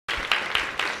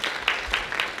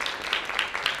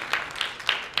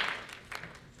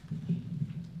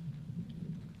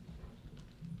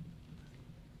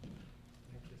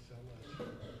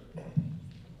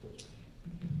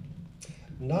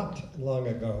Not long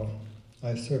ago,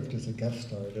 I served as a guest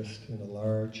artist in a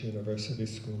large university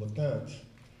school of dance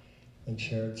and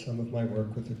shared some of my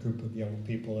work with a group of young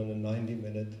people in a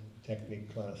 90-minute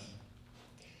technique class.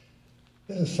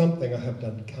 This is something I have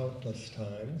done countless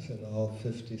times in all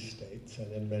 50 states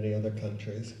and in many other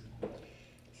countries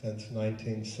since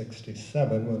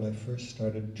 1967, when I first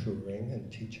started touring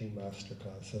and teaching master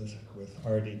classes with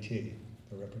RDT,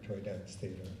 the Repertory Dance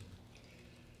Theatre.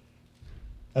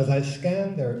 As I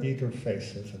scanned their eager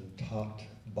faces and taut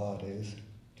bodies,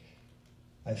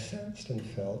 I sensed and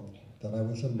felt that I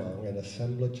was among an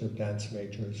assemblage of dance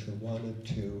majors who wanted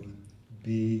to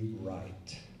be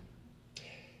right.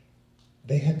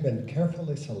 They had been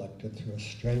carefully selected through a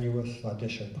strenuous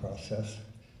audition process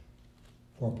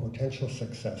for potential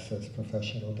success as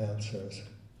professional dancers.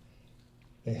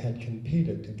 They had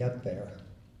competed to get there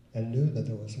and knew that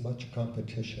there was much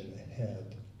competition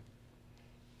ahead.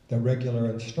 The regular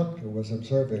instructor was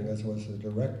observing, as was the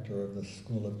director of the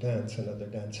School of Dance and other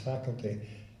dance faculty,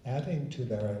 adding to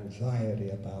their anxiety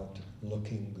about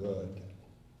looking good.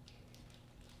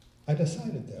 I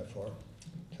decided, therefore,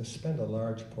 to spend a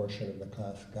large portion of the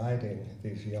class guiding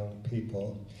these young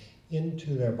people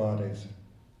into their bodies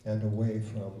and away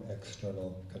from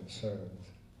external concerns.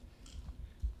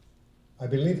 I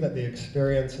believe that the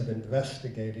experience of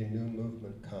investigating new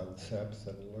movement concepts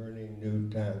and learning new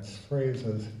dance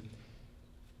phrases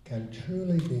can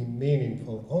truly be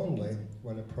meaningful only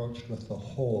when approached with the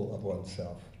whole of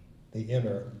oneself, the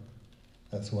inner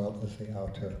as well as the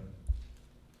outer.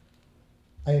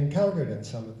 I encountered in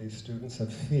some of these students a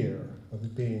fear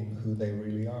of being who they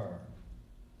really are,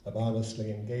 of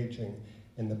honestly engaging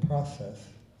in the process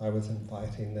I was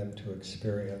inviting them to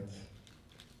experience.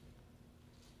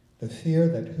 The fear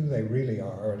that who they really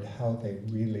are and how they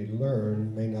really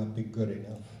learn may not be good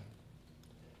enough.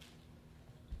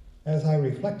 As I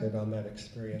reflected on that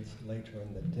experience later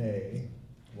in the day,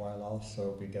 while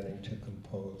also beginning to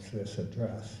compose this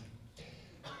address,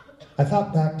 I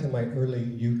thought back to my early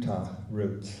Utah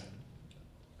roots.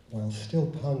 While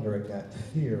still pondering that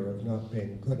fear of not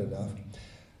being good enough,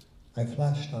 I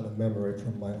flashed on a memory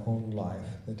from my own life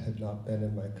that had not been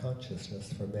in my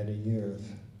consciousness for many years.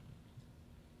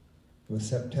 It was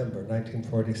September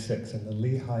 1946 in the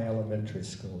Lehigh Elementary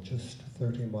School, just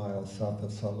 30 miles south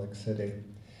of Salt Lake City.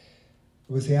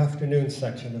 It was the afternoon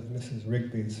section of Mrs.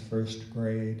 Rigby's first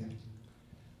grade.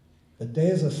 The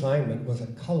day's assignment was a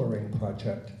coloring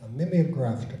project, a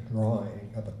mimeographed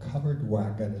drawing of a covered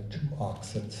wagon and 2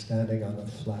 oxen standing on a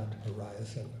flat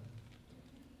horizon.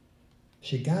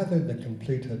 She gathered the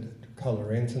completed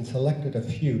colorings and selected a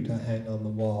few to hang on the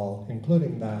wall,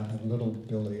 including that of little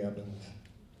Billy Evans,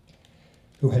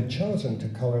 who had chosen to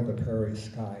color the prairie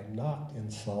sky not in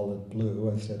solid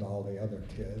blue as did all the other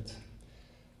kids,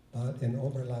 but in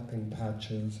overlapping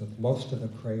patches of most of the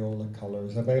Crayola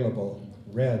colors available: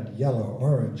 red, yellow,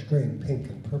 orange, green, pink,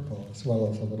 and purple, as well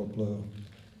as a little blue.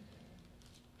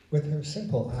 With her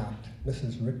simple act,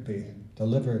 Mrs. Rigby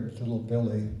delivered little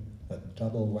Billy a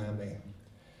double whammy.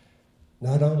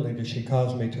 Not only did she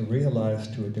cause me to realize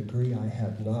to a degree I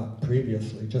had not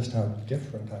previously just how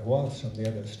different I was from the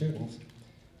other students,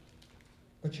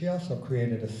 but she also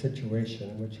created a situation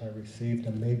in which I received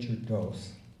a major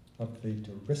dose of the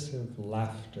derisive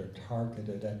laughter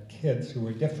targeted at kids who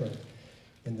were different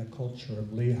in the culture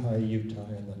of Lehigh, Utah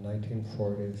in the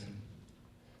 1940s.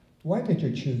 Why did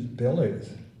you choose Billy's?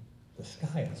 The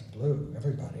sky is blue,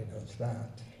 everybody knows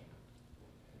that.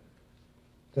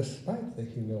 Despite the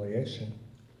humiliation,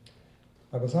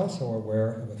 I was also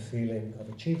aware of a feeling of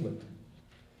achievement.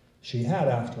 She had,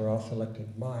 after all, selected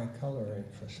my coloring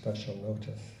for special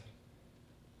notice.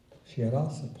 She had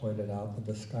also pointed out that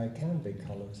the sky can be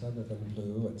colors other than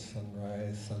blue at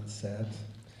sunrise, sunset,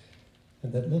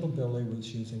 and that little Billy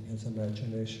was using his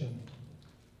imagination.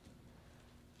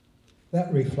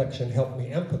 That reflection helped me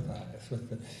empathize with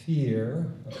the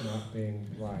fear of not being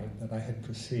right that I had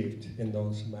perceived in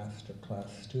those master class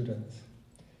students.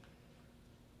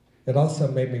 It also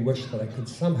made me wish that I could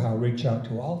somehow reach out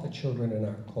to all the children in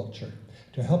our culture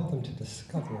to help them to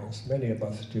discover, as many of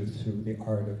us do through the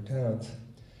art of dance,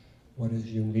 what is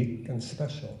unique and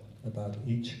special about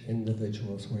each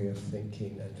individual's way of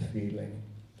thinking and feeling.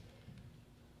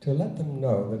 To let them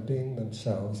know that being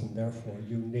themselves and therefore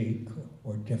unique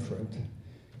or different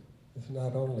is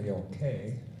not only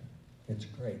okay, it's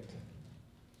great,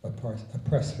 a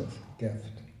precious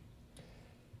gift.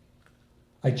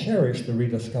 I cherish the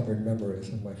rediscovered memories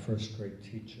of my first grade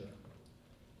teacher.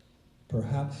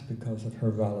 Perhaps because of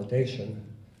her validation,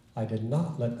 I did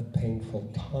not let the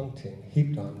painful taunting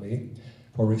heaped on me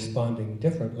for responding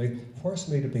differently forced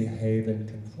me to behave in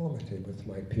conformity with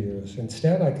my peers.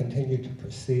 Instead, I continued to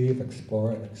perceive,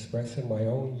 explore, and express in my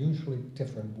own, usually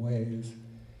different ways,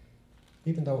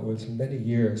 even though it was many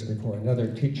years before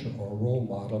another teacher or role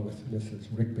model with Mrs.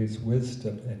 Rigby's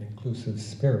wisdom and inclusive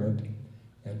spirit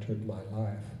entered my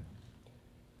life.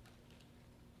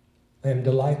 I am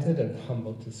delighted and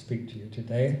humbled to speak to you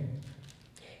today.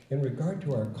 In regard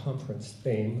to our conference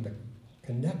theme, the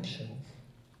connections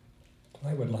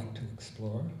I would like to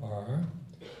explore are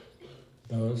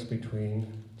those between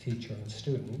teacher and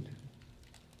student,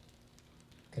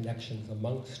 connections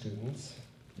among students,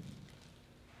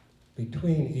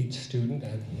 between each student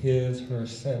and her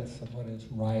sense of what is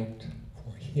right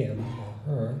for him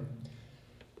or her,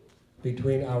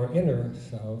 between our inner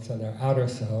selves and our outer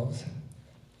selves,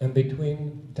 and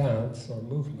between dance or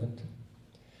movement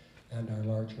and our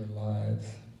larger lives.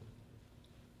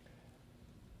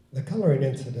 The coloring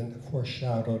incident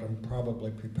foreshadowed and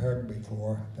probably prepared me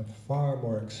for the far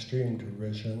more extreme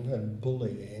derision and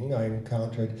bullying I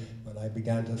encountered when I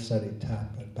began to study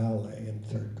tap and ballet in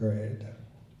 3rd grade.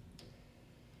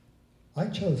 I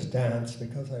chose dance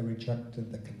because I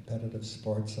rejected the competitive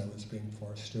sports I was being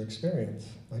forced to experience.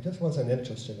 I just wasn't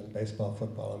interested in baseball,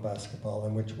 football, and basketball,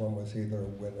 and which one was either a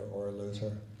winner or a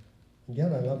loser. And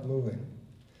yet I loved moving.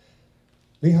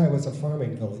 Lehigh was a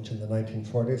farming village in the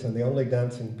 1940s, and the only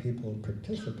dancing people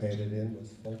participated in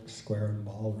was folk square and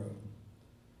ballroom.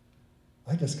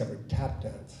 I discovered tap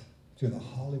dance through the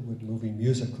Hollywood movie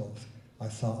musicals I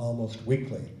saw almost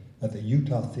weekly at the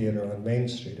Utah Theater on Main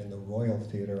Street and the Royal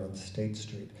Theater on State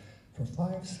Street. For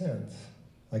 5 cents,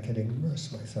 I could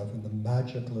immerse myself in the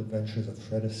magical adventures of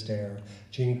Fred Astaire,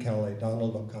 Gene Kelly,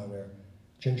 Donald O'Connor,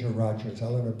 Ginger Rogers,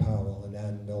 Eleanor Powell, and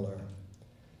Ann Miller.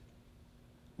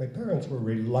 My parents were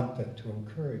reluctant to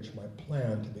encourage my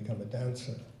plan to become a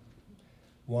dancer,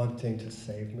 wanting to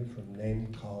save me from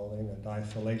name-calling and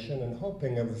isolation and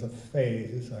hoping it was a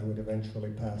phase I would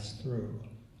eventually pass through.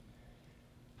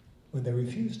 When they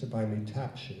refused to buy me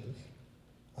tap shoes,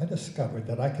 I discovered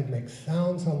that I could make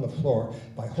sounds on the floor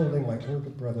by holding my older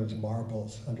brother's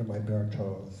marbles under my bare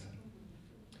toes.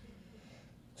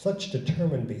 Such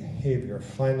determined behavior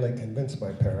finally convinced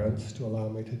my parents to allow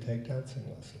me to take dancing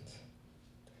lessons.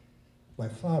 My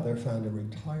father found a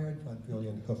retired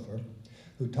vaudevillian hoofer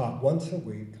who taught once a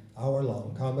week,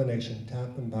 hour-long combination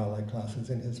tap and ballet classes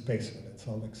in his basement in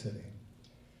Salt Lake City.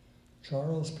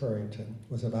 Charles Purrington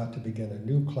was about to begin a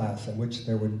new class in which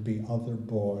there would be other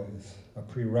boys, a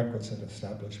prerequisite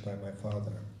established by my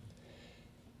father.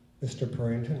 Mr.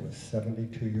 Purrington was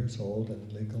 72 years old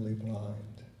and legally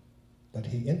blind, but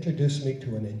he introduced me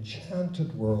to an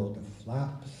enchanted world of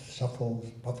flaps, shuffles,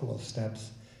 buffalo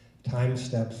steps, time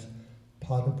steps,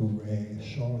 pas de bourrée,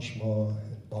 changement,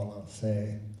 and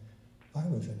balancé. I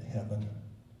was in heaven.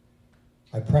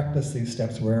 I practiced these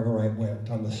steps wherever I went,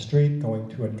 on the street, going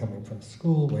to and coming from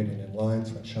school, waiting in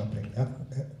lines when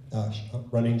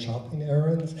running shopping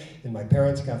errands, in my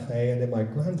parents' cafe, and in my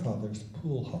grandfather's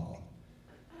pool hall,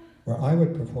 where I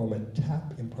would perform a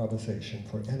tap improvisation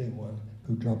for anyone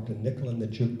who dropped a nickel in the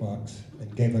jukebox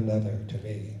and gave another to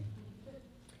me.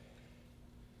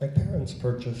 My parents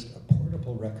purchased a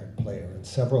portable record player and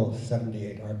several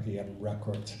 78 RPM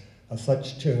records of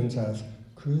such tunes as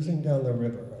Cruising Down the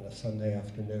River on a Sunday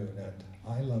Afternoon and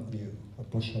I Love You, A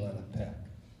Bushel and a Peck.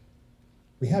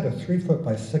 We had a 3-foot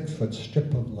by 6-foot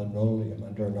strip of linoleum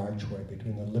under an archway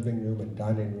between the living room and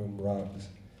dining room rugs,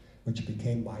 which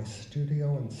became my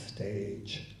studio and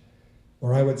stage,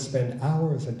 where I would spend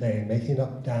hours a day making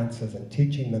up dances and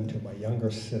teaching them to my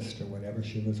younger sister whenever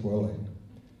she was willing.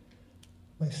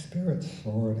 My spirit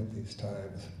soared at these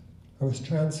times. I was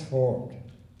transformed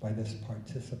by this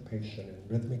participation in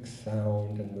rhythmic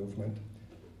sound and movement,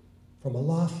 from a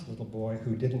lost little boy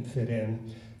who didn't fit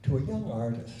in to a young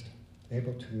artist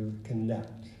able to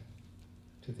connect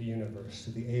to the universe,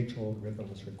 to the age-old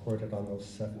rhythms recorded on those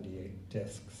 78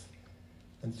 discs,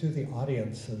 and through the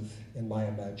audiences in my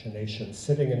imagination,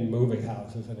 sitting in movie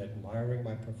houses and admiring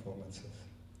my performances.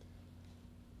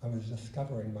 I was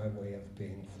discovering my way of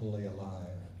being fully alive.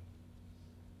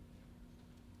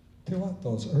 Throughout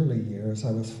those early years,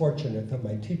 I was fortunate that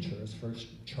my teachers, first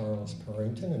Charles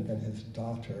Purrington and then his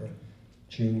daughter,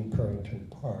 June Purrington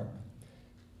Park,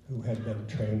 who had been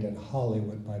trained in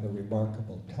Hollywood by the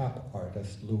remarkable tap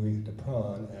artist Louis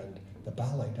Dupron and the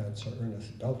ballet dancer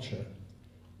Ernest Belcher,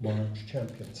 Marge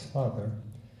Champion's father,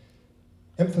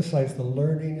 emphasized the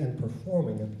learning and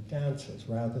performing of dances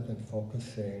rather than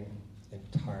focusing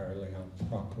entirely on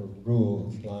proper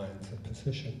rules, lines, and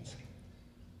positions.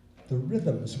 The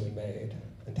rhythms we made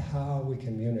and how we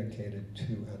communicated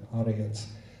to an audience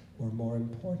were more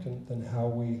important than how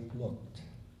we looked.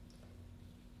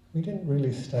 We didn't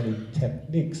really study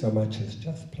technique so much as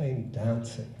just plain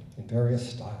dancing in various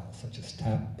styles, such as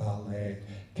tap, ballet,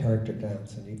 character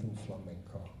dance, and even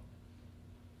flamenco.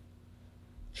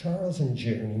 Charles and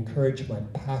June encouraged my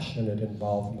passionate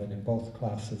involvement in both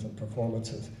classes and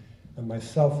performances, and my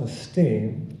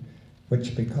self-esteem,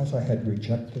 which, because I had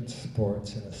rejected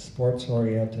sports in a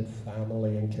sports-oriented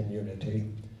family and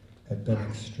community, had been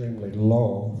extremely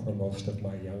low for most of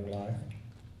my young life,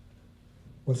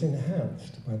 was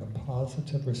enhanced by the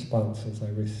positive responses I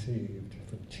received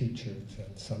from teachers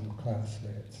and some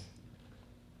classmates.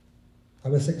 I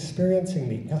was experiencing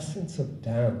the essence of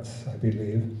dance, I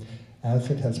believe,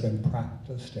 as it has been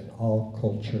practiced in all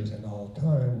cultures and all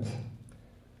times.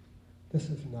 This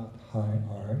is not high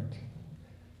art,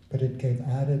 but it gave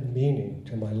added meaning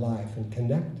to my life and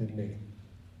connected me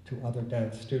to other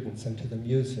dance students and to the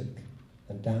music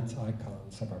and dance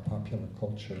icons of our popular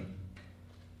culture.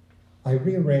 I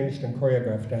rearranged and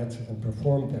choreographed dances and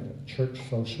performed them at church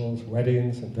socials,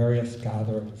 weddings, and various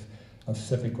gatherings of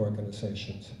civic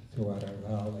organizations throughout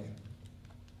our valley.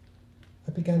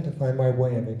 I began to find my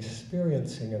way of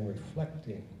experiencing and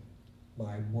reflecting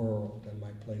my world and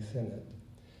my place in it,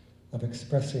 of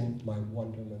expressing my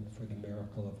wonderment for the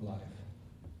miracle of life.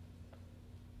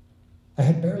 I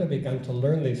had barely begun to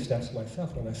learn these steps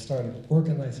myself when I started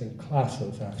organizing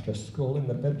classes after school in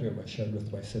the bedroom I shared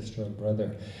with my sister and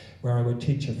brother, where I would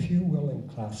teach a few willing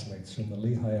classmates from the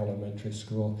Lehigh Elementary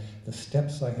School the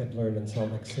steps I had learned in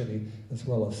Salt Lake City, as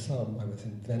well as some I was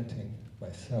inventing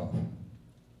myself.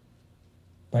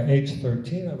 By age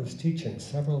 13, I was teaching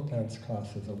several dance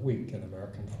classes a week in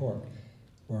American Fork,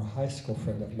 where a high school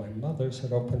friend of my mother's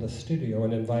had opened a studio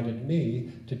and invited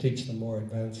me to teach the more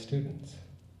advanced students.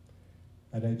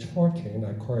 At age 14,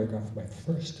 I choreographed my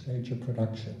first major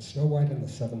production, Snow White and the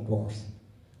Seven Dwarfs,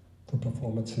 for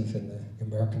performances in the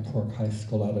American Fork High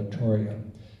School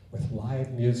auditorium with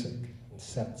live music and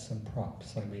sets and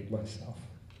props I made myself.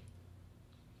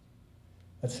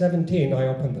 At 17, I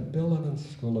opened the Bill Evans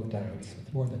School of Dance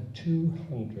with more than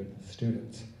 200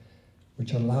 students,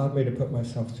 which allowed me to put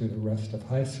myself through the rest of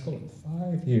high school and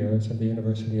 5 years at the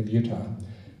University of Utah,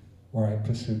 where I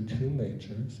pursued 2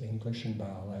 majors, English and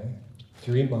ballet,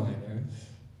 3 minors,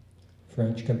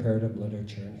 French comparative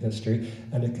literature and history,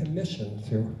 and a commission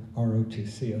through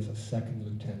ROTC as a second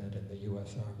lieutenant in the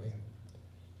US Army.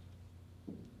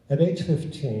 At age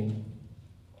 15,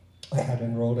 I had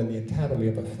enrolled in the academy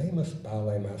of a famous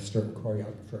ballet master and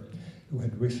choreographer who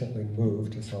had recently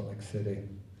moved to Salt Lake City.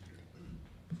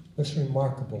 This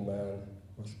remarkable man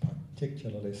was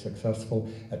particularly successful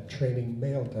at training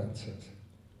male dancers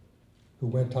who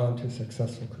went on to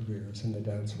successful careers in the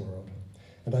dance world.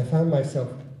 And I found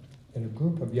myself in a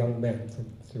group of young men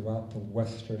from throughout the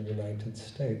western United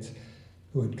States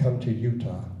who had come to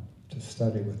Utah to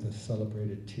study with this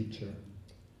celebrated teacher.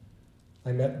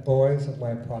 I met boys of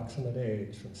my approximate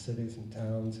age from cities and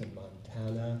towns in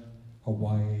Montana,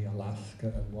 Hawaii, Alaska,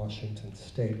 and Washington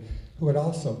State, who had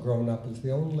also grown up as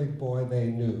the only boy they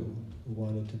knew who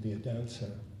wanted to be a dancer.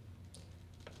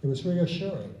 It was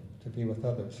reassuring to be with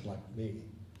others like me.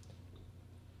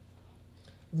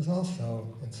 It was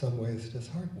also, in some ways,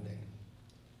 disheartening.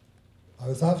 I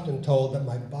was often told that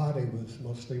my body was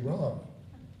mostly wrong.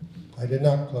 I did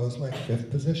not close my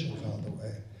 5th positions all the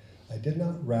way. I did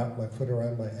not wrap my foot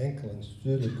around my ankle and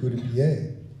sur le coup de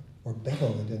pied, or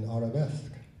bevel it in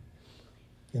arabesque,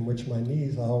 in which my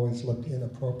knees always looked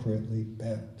inappropriately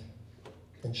bent.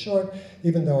 In short,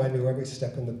 even though I knew every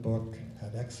step in the book,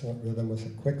 had excellent rhythm, was a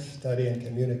quick study, and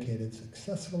communicated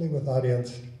successfully with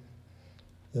audiences,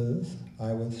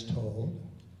 I was told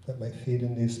that my feet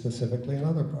and knees specifically, and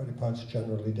other body parts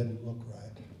generally, didn't look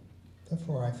right.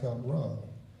 Therefore, I felt wrong.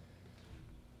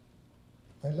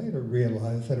 I later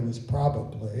realized that it was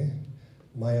probably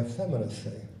my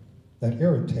effeminacy that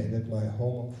irritated my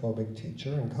homophobic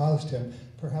teacher and caused him,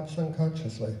 perhaps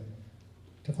unconsciously,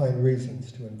 to find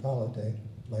reasons to invalidate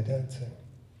my dancing.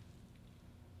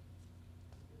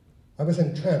 I was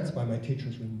entranced by my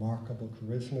teacher's remarkable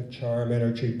charisma, charm,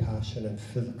 energy, passion, and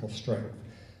physical strength.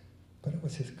 But it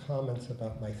was his comments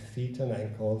about my feet and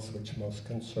ankles which most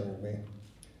concerned me.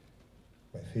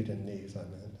 My feet and knees, I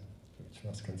meant, which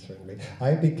most concerned me.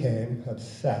 I became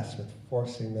obsessed with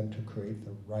forcing them to create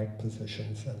the right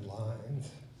positions and lines.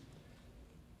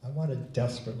 I wanted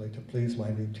desperately to please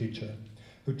my new teacher,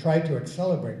 who tried to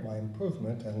celebrate my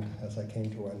improvement and, as I came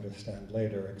to understand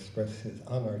later, express his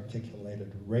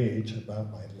unarticulated rage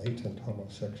about my latent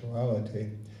homosexuality.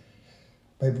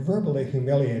 by verbally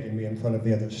humiliating me in front of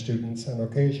the other students and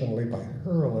occasionally by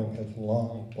hurling his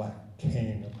long black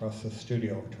cane across the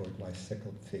studio toward my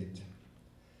sickled feet.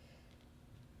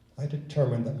 I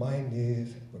determined that my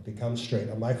knees would become straight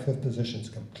and my fifth positions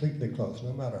completely closed,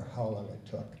 no matter how long it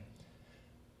took.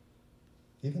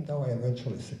 Even though I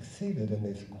eventually succeeded in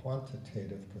these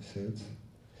quantitative pursuits,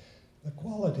 the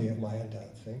quality of my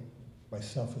dancing, my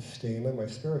self-esteem, and my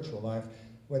spiritual life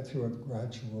went through a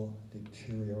gradual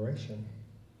deterioration.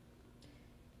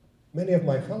 Many of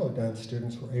my fellow dance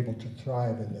students were able to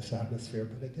thrive in this atmosphere,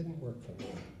 but it didn't work for me.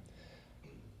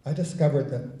 I discovered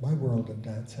that my world of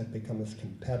dance had become as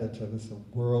competitive as the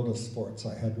world of sports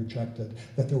I had rejected,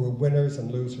 that there were winners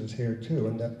and losers here too,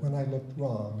 and that when I looked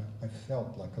wrong, I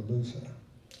felt like a loser.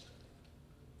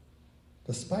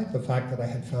 Despite the fact that I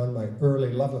had found my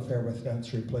early love affair with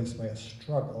dance replaced by a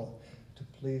struggle to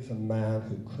please a man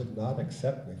who could not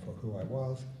accept me for who I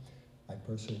was, I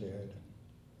persevered.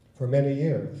 For many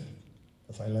years,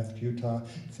 as I left Utah,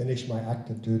 finished my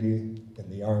active duty in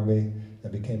the Army,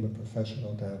 and became a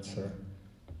professional dancer,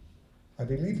 I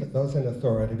believed that those in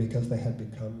authority, because they had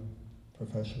become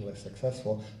professionally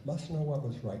successful, must know what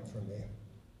was right for me.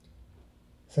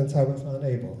 Since I was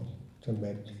unable to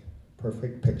make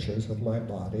perfect pictures with my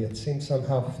body, it seemed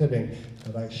somehow fitting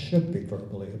that I should be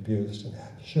verbally abused and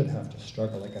should have to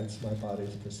struggle against my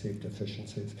body's perceived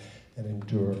deficiencies and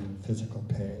endure physical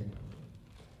pain.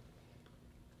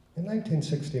 In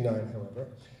 1969, however,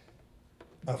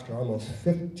 after almost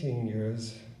 15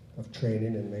 years of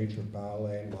training in major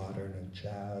ballet, modern, and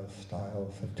jazz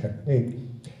styles of technique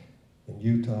in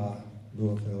Utah,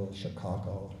 Louisville,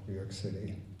 Chicago, New York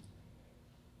City,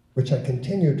 which I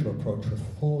continued to approach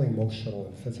with full emotional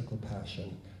and physical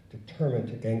passion, determined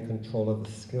to gain control of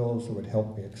the skills that would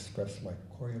help me express my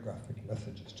choreographic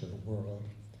messages to the world,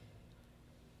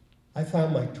 I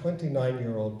found my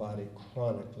 29-year-old body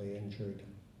chronically injured.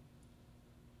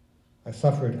 I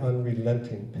suffered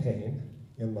unrelenting pain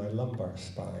in my lumbar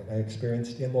spine. I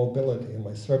experienced immobility in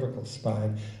my cervical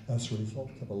spine as a result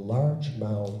of a large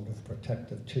mound of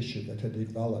protective tissue that had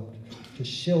developed to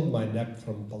shield my neck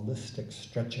from ballistic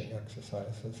stretching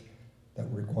exercises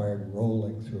that required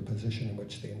rolling through a position in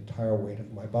which the entire weight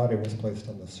of my body was placed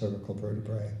on the cervical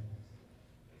vertebrae,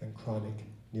 and chronic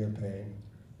near pain,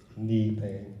 knee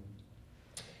pain,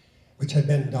 which had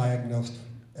been diagnosed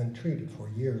and treated for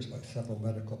years by several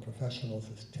medical professionals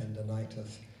as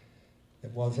tendinitis.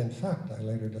 It was, in fact, I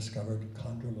later discovered,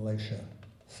 chondromalacia,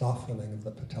 softening of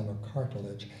the patellar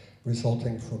cartilage,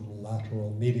 resulting from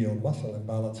lateral medial muscle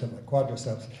imbalance in my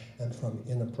quadriceps and from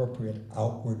inappropriate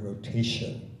outward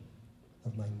rotation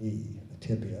of my knee, the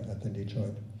tibia at the knee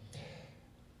joint.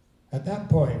 At that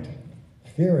point,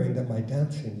 fearing that my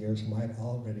dancing years might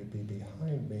already be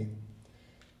behind me,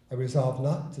 I resolved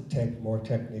not to take more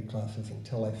technique classes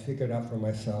until I figured out for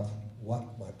myself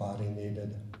what my body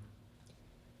needed.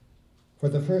 For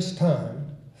the first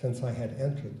time, since I had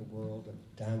entered the world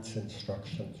of dance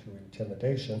instruction through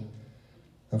intimidation,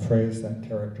 a phrase that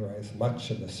characterized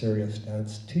much of the serious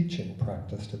dance teaching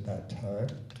practiced at that time,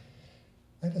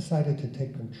 I decided to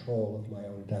take control of my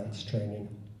own dance training.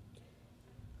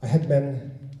 I had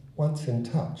been once in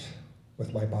touch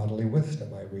with my bodily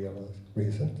wisdom, I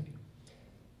reasoned,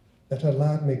 that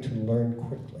allowed me to learn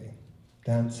quickly,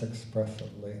 dance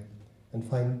expressively, and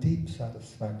find deep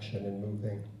satisfaction in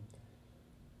moving.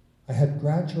 I had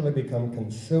gradually become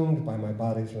consumed by my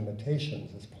body's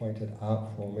limitations, as pointed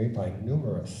out for me by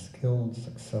numerous skilled,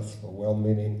 successful,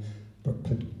 well-meaning,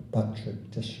 but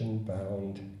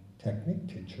tradition-bound technique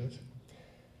teachers,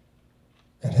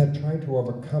 and had tried to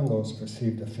overcome those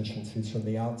perceived deficiencies from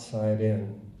the outside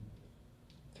in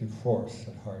through force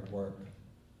and hard work.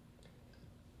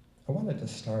 I wanted to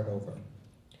start over,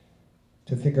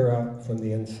 to figure out from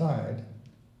the inside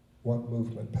what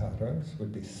movement patterns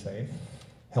would be safe,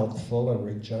 helpful, and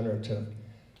regenerative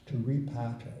to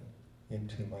repattern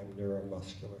into my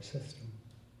neuromuscular system.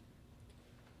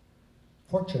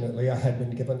 Fortunately, I had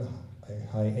been given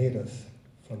a hiatus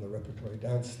from the Repertory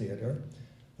Dance Theater,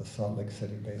 the Salt Lake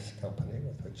City-based company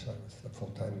with which I was the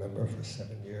full-time member for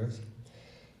 7 years,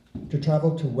 to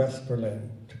travel to West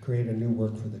Berlin to create a new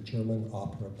work for the German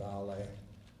Opera Ballet.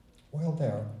 While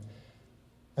there,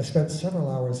 I spent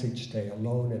several hours each day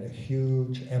alone in a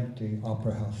huge, empty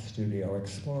opera house studio,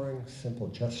 exploring simple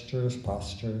gestures,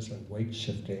 postures, and weight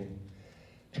shifting,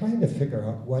 trying to figure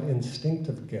out what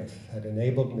instinctive gift had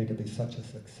enabled me to be such a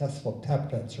successful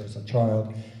tap dancer as a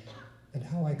child, and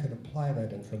how I could apply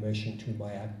that information to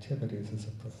my activities as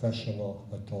a professional,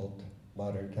 adult,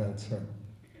 modern dancer.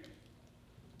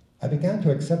 I began to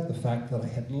accept the fact that I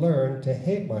had learned to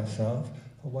hate myself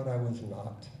for what I was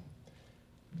not.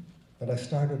 And I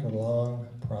started a long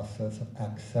process of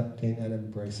accepting and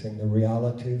embracing the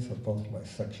realities of both my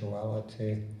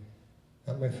sexuality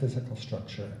and my physical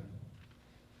structure,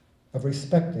 of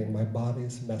respecting my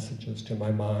body's messages to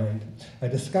my mind. I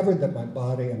discovered that my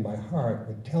body and my heart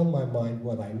would tell my mind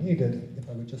what I needed if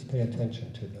I would just pay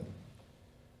attention to them.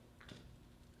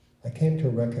 I came to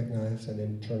recognize an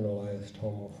internalized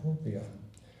homophobia,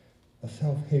 a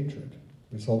self-hatred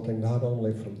resulting not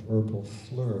only from verbal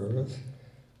slurs,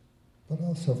 but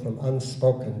also from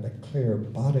unspoken but clear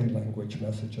body language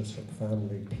messages from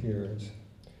family, peers,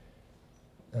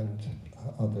 and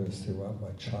others throughout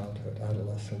my childhood,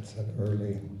 adolescence, and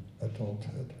early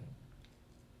adulthood.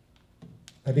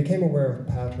 I became aware of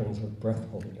patterns of breath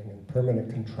holding and permanent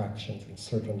contractions in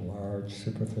certain large,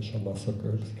 superficial muscle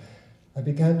groups. I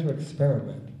began to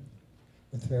experiment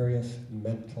with various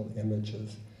mental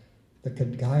images that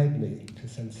could guide me to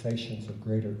sensations of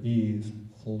greater ease,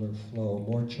 fuller flow,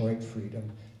 more joint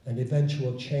freedom, and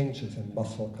eventual changes in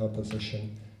muscle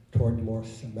composition toward more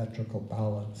symmetrical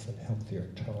balance and healthier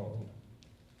tone.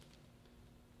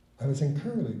 I was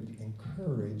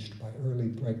encouraged by early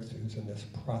breakthroughs in this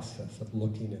process of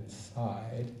looking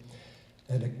inside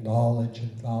and acknowledging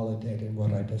and validating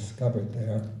what I discovered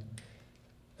there.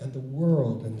 And the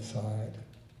world inside,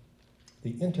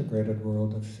 the integrated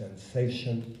world of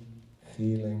sensation,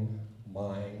 feeling,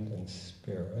 mind, and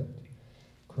spirit,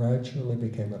 gradually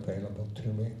became available to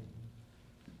me.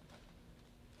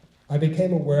 I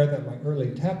became aware that my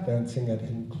early tap dancing had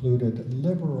included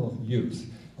liberal use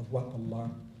of what the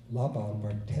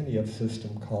Laban-Martinieff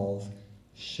system calls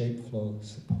shape flow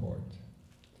support.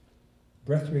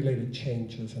 Breath-related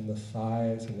changes in the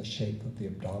size and the shape of the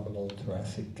abdominal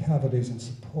thoracic cavities in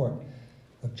support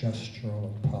of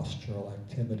gestural and postural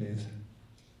activities.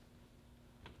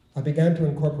 I began to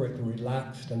incorporate the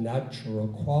relaxed and natural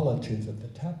qualities of the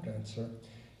tap dancer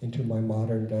into my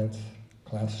modern dance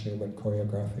classroom and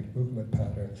choreographic movement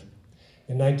patterns.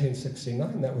 In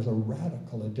 1969, that was a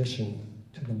radical addition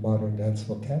to the modern dance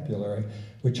vocabulary,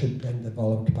 which had been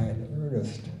developed by an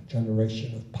earnest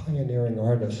generation of pioneering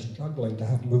artists struggling to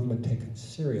have movement taken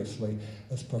seriously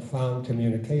as profound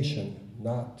communication,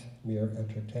 not mere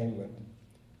entertainment.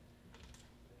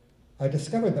 I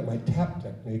discovered that my tap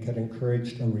technique had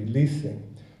encouraged a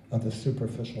releasing of the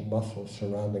superficial muscles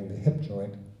surrounding the hip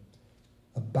joint,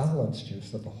 a balanced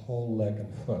use of the whole leg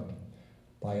and foot,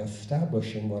 by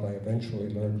establishing what I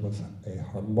eventually learned was a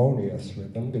harmonious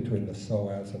rhythm between the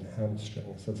psoas and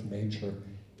hamstrings as major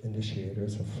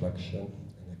initiators of flexion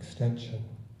and extension.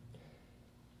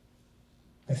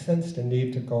 I sensed a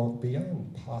need to go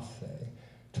beyond passe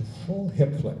to full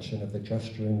hip flexion of the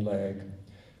gesturing leg.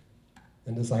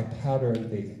 And as I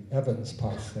patterned the Evans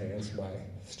passe, as my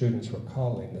students were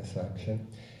calling this action,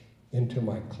 into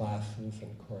my classes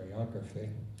and choreography,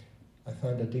 I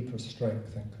found a deeper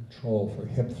strength and control for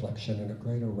hip flexion and a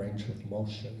greater range of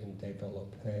motion in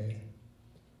développé.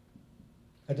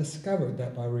 I discovered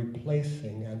that by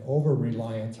replacing an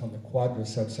over-reliance on the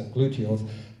quadriceps and gluteals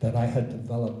that I had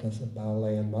developed as a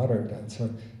ballet and modern dancer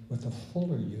with a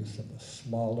fuller use of the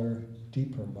smaller,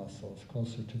 deeper muscles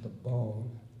closer to the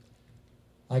bone,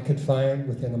 I could find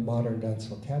within a modern dance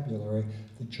vocabulary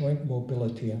the joint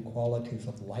mobility and qualities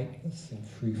of lightness and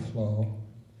free flow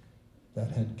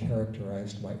that had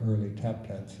characterized my early tap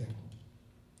dancing.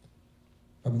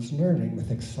 I was learning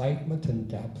with excitement and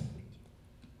depth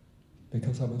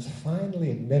because I was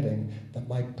finally admitting that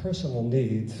my personal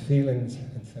needs, feelings,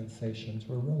 and sensations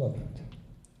were relevant.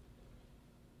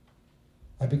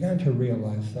 I began to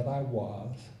realize that I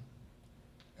was,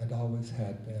 and always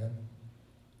had been,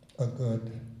 a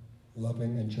good,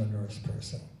 loving, and generous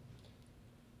person.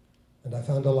 And I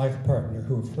found a life partner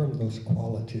who affirmed those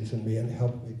qualities in me and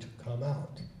helped me to come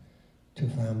out to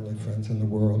family, friends, in the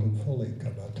world, and fully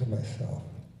come out to myself.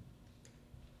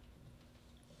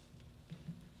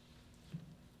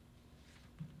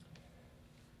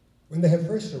 When they had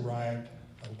first arrived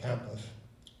on campus,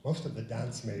 most of the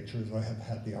dance majors I have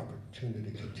had the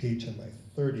opportunity to teach in my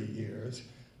 30 years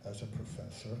as a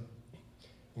professor,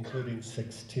 including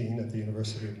 16 at the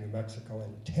University of New Mexico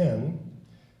and 10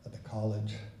 at the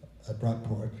college at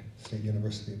Brockport State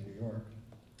University of New York.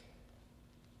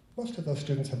 Most of those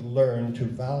students have learned to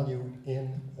value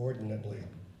inordinately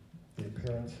the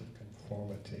appearance of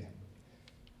conformity.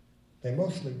 They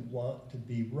mostly want to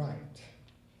be right,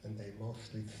 and they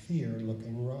mostly fear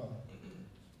looking wrong.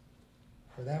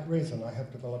 For that reason, I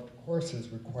have developed courses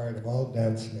required of all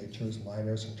dance majors,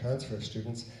 minors, and transfer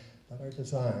students that are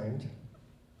designed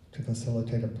to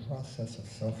facilitate a process of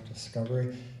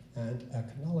self-discovery and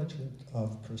acknowledgement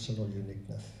of personal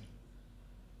uniqueness.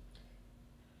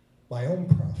 My own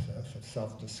process of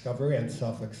self-discovery and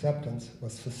self-acceptance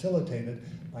was facilitated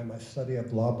by my study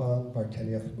of Laban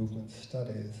Bartenieff movement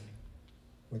studies,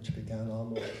 which began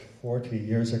almost 40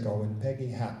 years ago when Peggy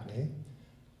Hackney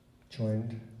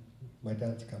joined my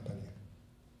dance company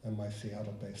and my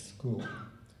Seattle-based school.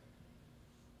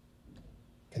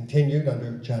 Continued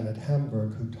under Janet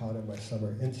Hamburg, who taught in my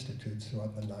summer institutes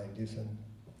throughout the 80s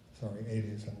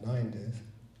and 90s,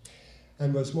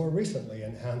 and was more recently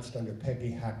enhanced under Peggy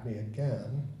Hackney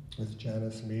again, with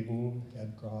Janice Meaden,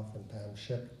 Ed Groff, and Pam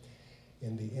Schick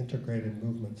in the Integrated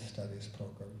Movement Studies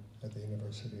program at the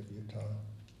University of Utah.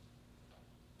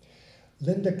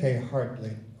 Linda K.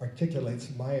 Hartley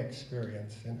articulates my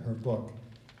experience in her book,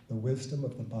 The Wisdom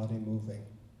of the Body Moving,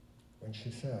 when she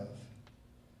says,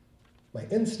 "My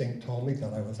instinct told me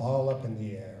that I was all up in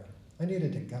the air. I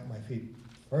needed to get my feet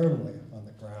firmly on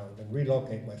the ground and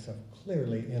relocate myself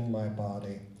clearly in my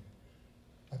body.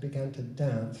 I began to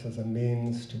dance as a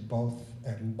means to both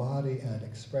embody and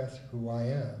express who I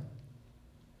am.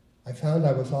 I found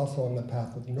I was also on the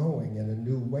path of knowing in a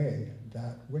new way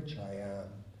that which I am.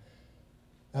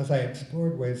 As I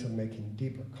explored ways of making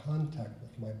deeper contact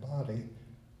with my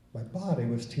body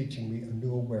was teaching me a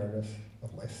new awareness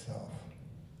of myself."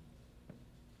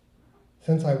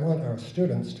 Since I want our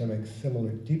students to make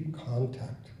similar deep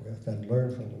contact with and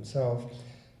learn from themselves,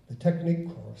 the technique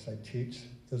course I teach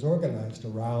is organized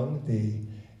around the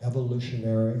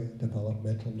evolutionary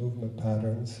developmental movement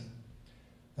patterns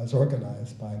as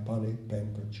organized by Bonnie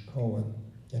Bainbridge Cohen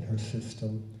in her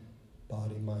system,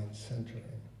 Body-Mind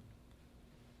Centering.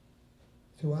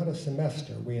 Throughout a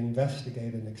semester, we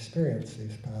investigate and experience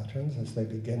these patterns as they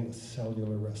begin with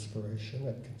cellular respiration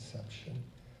at conception,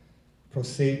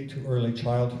 proceed to early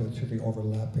childhood through the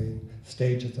overlapping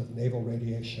stages of navel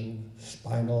radiation,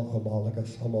 spinal,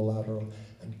 homologous, homolateral,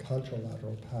 and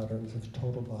contralateral patterns of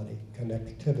total body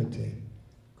connectivity,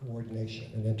 coordination,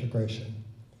 and integration.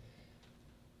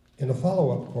 In a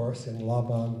follow-up course in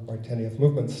Laban Bartenieff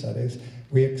movement studies,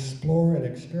 we explore and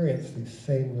experience these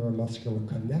same neuromuscular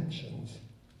connections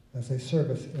as they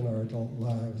surface in our adult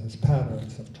lives as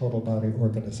patterns of total body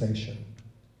organization.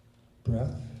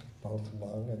 Breath, both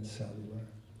lung and cellular,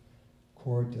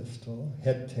 core distal,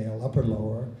 head tail, upper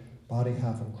lower, body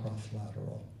half and cross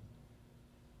lateral.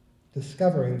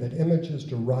 Discovering that images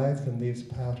derived from these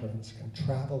patterns can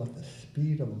travel at the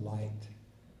speed of light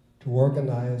to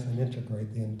organize and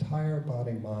integrate the entire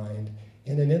body-mind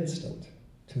in an instant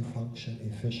to function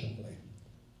efficiently.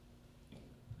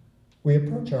 We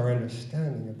approach our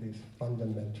understanding of these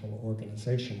fundamental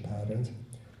organization patterns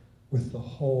with the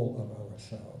whole of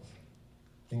ourselves,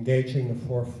 engaging the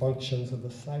four functions of the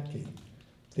psyche: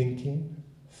 thinking,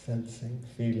 sensing,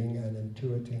 feeling, and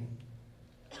intuiting,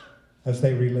 as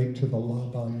they relate to the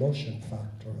Laban motion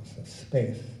factors of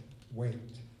space,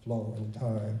 weight, flow, and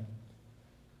time,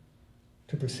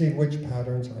 to perceive which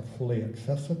patterns are fully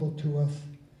accessible to us,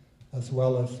 as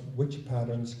well as which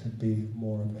patterns could be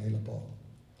more available.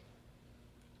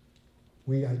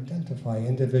 We identify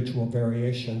individual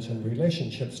variations and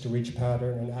relationships to each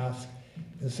pattern and ask,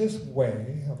 is this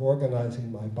way of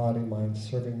organizing my body-mind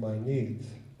serving my needs,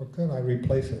 or could I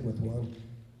replace it with one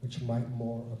which might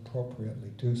more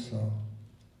appropriately do so?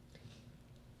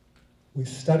 We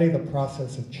study the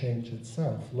process of change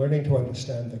itself, learning to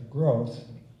understand that growth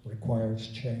requires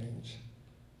change,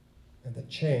 and that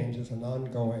change is an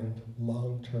ongoing,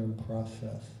 long-term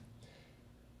process.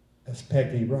 As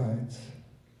Peggy writes,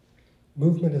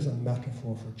 movement is a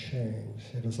metaphor for change.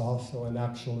 It is also an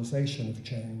actualization of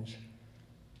change.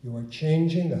 You are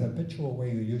changing the habitual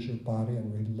way you use your body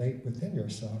and relate within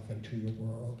yourself and to your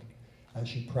world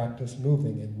as you practice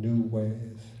moving in new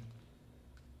ways.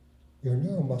 Your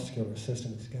neuromuscular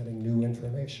system is getting new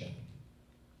information.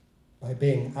 By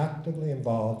being actively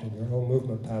involved in your own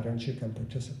movement patterns, you can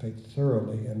participate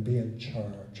thoroughly and be in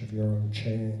charge of your own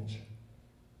change.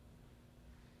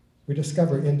 We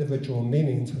discover individual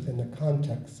meanings within the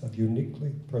context of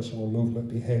uniquely personal movement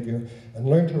behavior and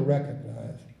learn to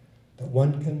recognize that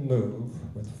one can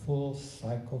move with full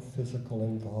psychophysical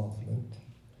involvement.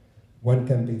 One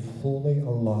can be fully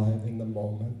alive in the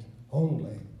moment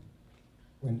only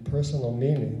when personal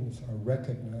meanings are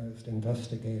recognized,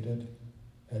 investigated,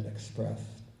 and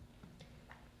expressed.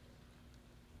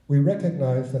 We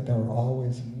recognize that there are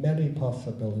always many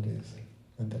possibilities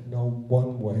and that no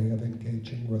one way of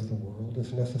engaging with the world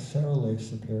is necessarily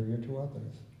superior to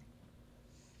others.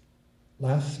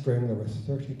 Last spring, there were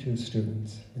 32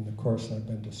 students in the course I've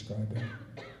been describing.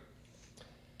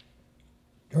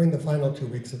 During the final 2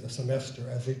 weeks of the semester,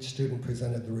 as each student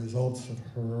presented the results of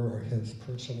her or his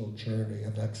personal journey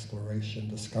of exploration,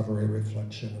 discovery,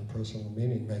 reflection, and personal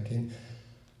meaning making,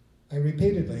 I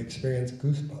repeatedly experienced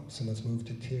goosebumps and was moved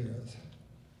to tears.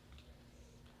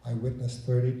 I witnessed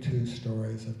 32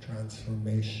 stories of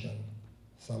transformation,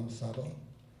 some subtle,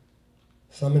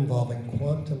 some involving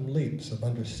quantum leaps of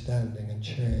understanding and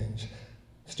change.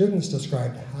 Students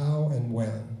described how and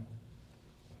when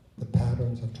the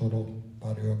patterns of total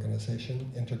body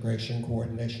organization, integration,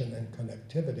 coordination, and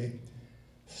connectivity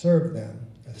served them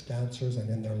as dancers and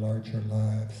in their larger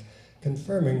lives,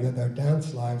 confirming that their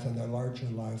dance lives and their larger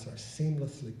lives are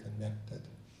seamlessly connected.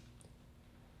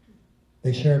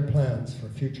 They shared plans for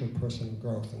future personal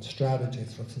growth and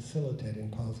strategies for facilitating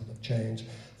positive change,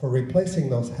 for replacing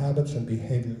those habits and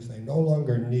behaviors they no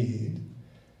longer need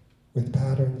with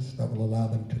patterns that will allow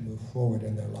them to move forward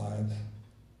in their lives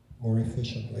more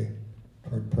efficiently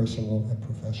toward personal and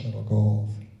professional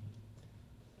goals.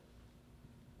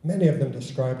 Many of them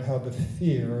described how the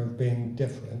fear of being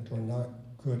different or not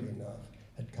good enough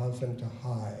had caused them to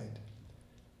hide,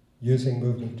 using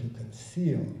movement to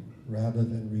conceal rather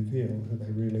than reveal who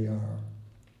they really are.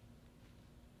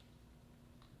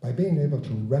 By being able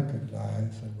to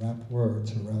recognize and wrap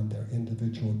words around their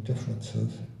individual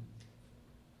differences,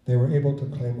 they were able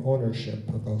to claim ownership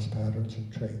of those patterns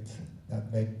and traits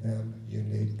that make them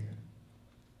unique.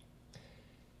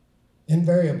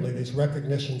 Invariably, these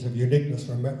recognitions of uniqueness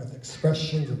were met with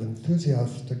expressions of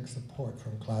enthusiastic support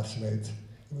from classmates.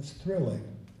 It was thrilling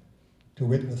to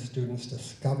witness students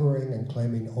discovering and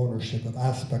claiming ownership of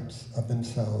aspects of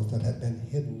themselves that had been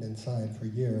hidden inside for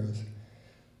years.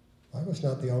 I was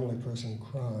not the only person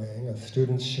crying as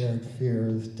students shared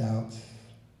fears, doubts,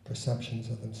 perceptions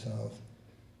of themselves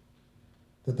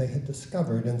that they had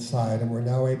discovered inside and were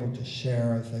now able to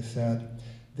share, as they said,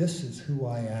 "This is who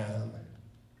I am,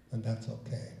 and that's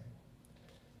okay."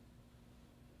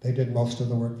 They did most of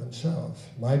the work themselves.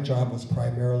 My job was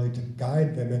primarily to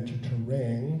guide them into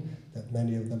terrain that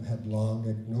many of them had long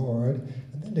ignored,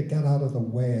 and then to get out of the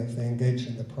way as they engaged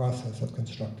in the process of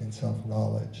constructing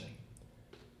self-knowledge.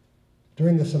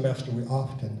 During the semester, we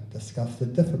often discussed the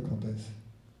difficulties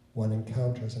one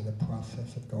encounters in the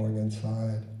process of going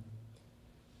inside.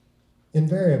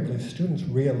 Invariably, students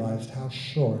realized how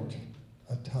short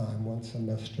a time one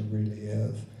semester really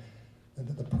is, and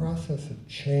that the process of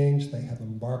change they have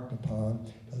embarked upon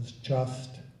has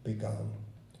just begun.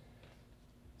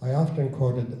 I often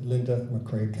quoted Linda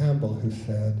McCrae Campbell, who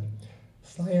said,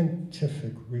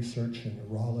 "Scientific research in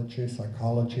neurology,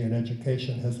 psychology, and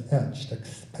education has etched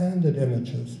expanded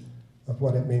images of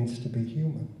what it means to be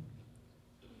human.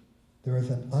 There is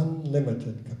an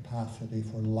unlimited capacity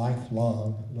for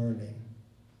lifelong learning,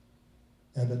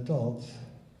 and adults,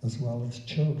 as well as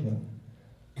children,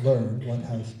 learn what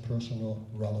has personal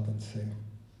relevancy."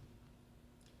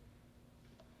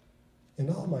 In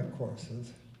all my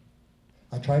courses,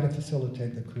 I try to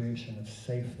facilitate the creation of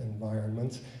safe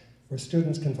environments where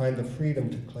students can find the freedom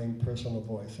to claim personal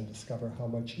voice and discover how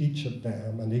much each of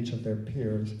them and each of their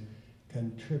peers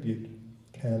can contribute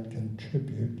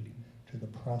to the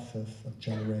process of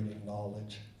generating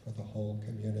knowledge for the whole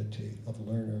community of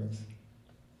learners.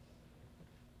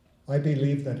 I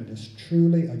believe that it is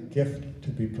truly a gift to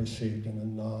be perceived in a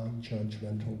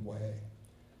non-judgmental way.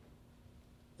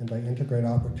 And I integrate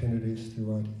opportunities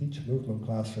throughout each movement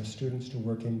class for students to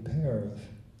work in pairs,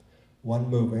 one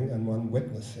moving and one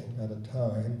witnessing at a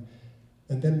time,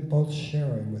 and then both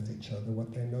sharing with each other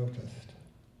what they noticed.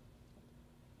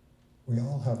 We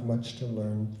all have much to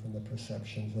learn from the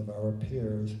perceptions of our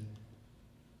peers,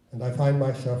 and I find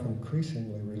myself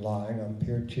increasingly relying on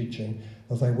peer teaching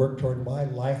as I work toward my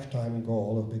lifetime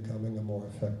goal of becoming a more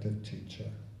effective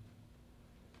teacher.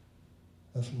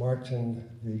 As Martin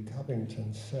V.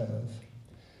 Covington says,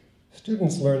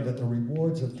 students learn that the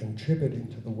rewards of contributing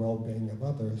to the well-being of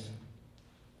others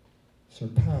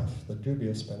surpass the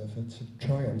dubious benefits of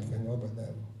triumphing over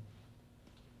them.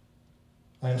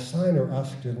 I assign or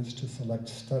ask students to select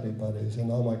study buddies in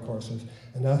all my courses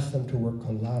and ask them to work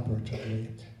collaboratively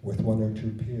with one or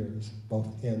two peers,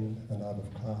 both in and out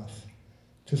of class,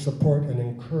 to support and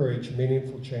encourage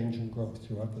meaningful change and growth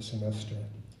throughout the semester.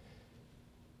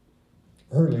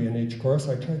 Early in each course,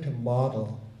 I try to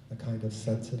model the kind of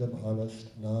sensitive, honest,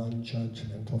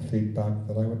 non-judgmental feedback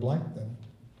that I would like them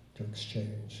to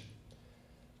exchange,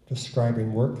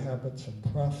 describing work habits and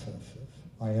processes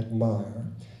I admire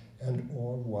and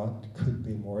or what could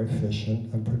be more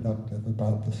efficient and productive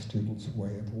about the student's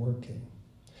way of working,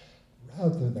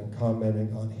 rather than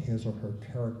commenting on his or her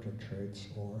character traits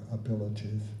or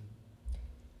abilities.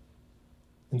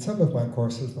 In some of my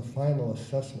courses, the final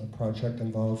assessment project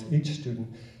involves each student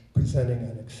presenting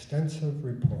an extensive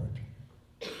report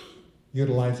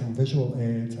utilizing visual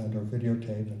aids and or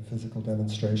videotape and physical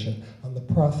demonstration on the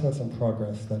process and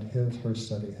progress that her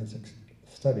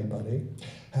study buddy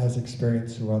has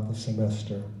experienced throughout the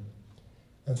semester,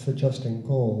 and suggesting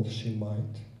goals she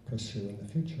might pursue in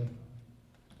the future.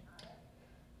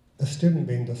 The student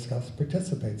being discussed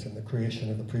participates in the creation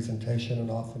of the presentation and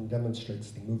often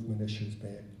demonstrates the movement issues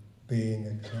being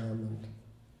examined.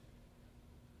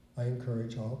 I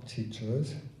encourage all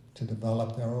teachers to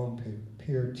develop their own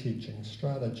peer teaching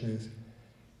strategies,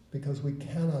 because we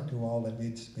cannot do all that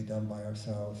needs to be done by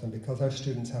ourselves, and because our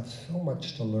students have so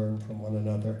much to learn from one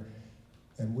another,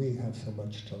 and we have so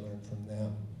much to learn from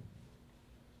them.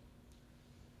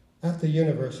 At the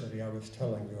university I was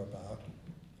telling you about,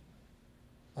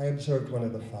 I observed one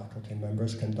of the faculty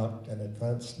members conduct an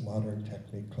advanced modern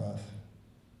technique class.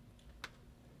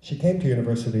 She came to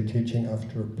university teaching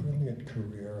after a brilliant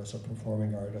career as a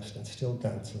performing artist and still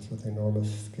dances with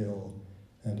enormous skill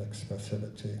and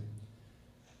expressivity.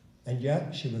 And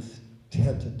yet she was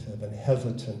tentative and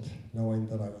hesitant, knowing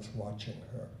that I was watching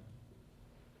her.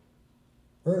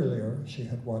 Earlier, she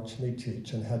had watched me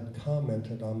teach and had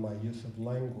commented on my use of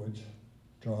language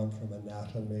drawn from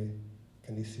anatomy,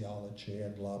 kinesiology,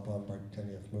 and La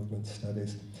Bombardier of movement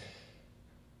studies.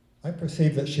 I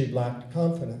perceived that she lacked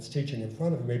confidence teaching in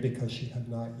front of me because she had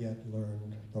not yet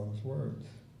learned those words.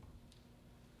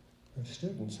 Her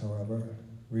students, however,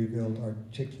 revealed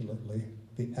articulately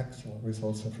the excellent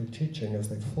results of her teaching as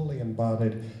they fully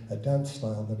embodied a dance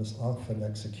style that is often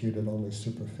executed only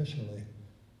superficially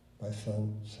by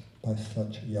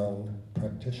such young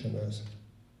practitioners.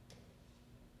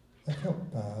 I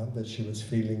felt bad that she was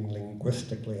feeling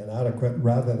linguistically inadequate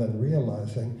rather than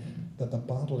realizing that the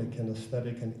bodily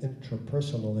kinesthetic and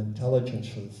intrapersonal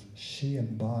intelligences she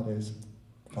embodies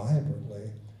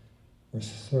vibrantly were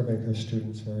serving her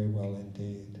students very well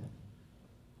indeed.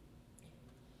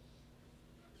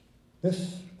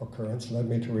 This occurrence led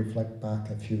me to reflect back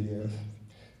a few years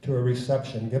to a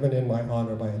reception given in my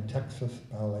honor by a Texas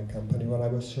ballet company when I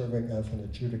was serving as an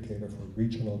adjudicator for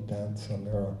Regional Dance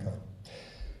America.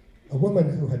 A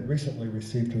woman who had recently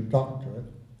received her doctorate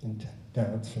in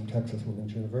dance from Texas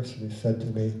Women's University said to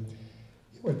me,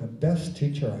 "You were the best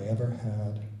teacher I ever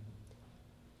had."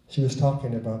 She was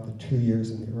talking about the 2 years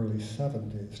in the early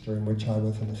 70s during which I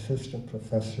was an assistant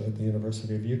professor at the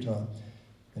University of Utah,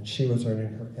 and she was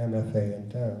earning her MFA in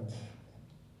dance.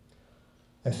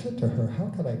 I said to her, "How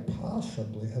could I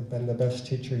possibly have been the best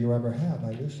teacher you ever had?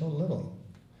 I knew so little."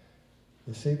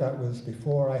 You see, that was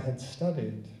before I had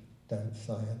studied dance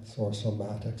science or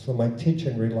somatics, so my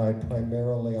teaching relied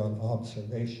primarily on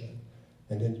observation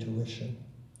and intuition.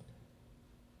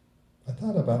 I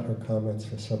thought about her comments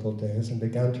for several days and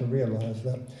began to realize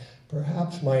that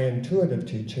perhaps my intuitive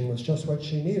teaching was just what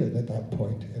she needed at that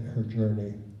point in her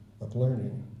journey of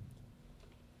learning.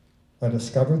 I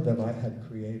discovered that I had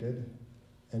created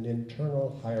an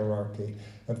internal hierarchy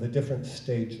of the different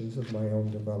stages of my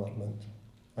own development.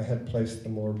 I had placed the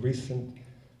more recent,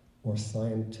 more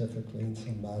scientifically and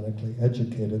somatically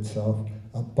educated self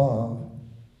above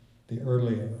the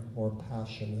earlier, more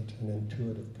passionate and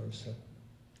intuitive person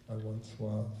I once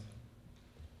was.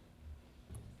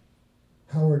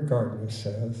 Howard Gardner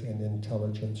says in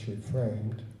Intelligence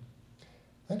Reframed,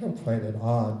 "I don't find it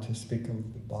odd to speak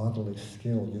of the bodily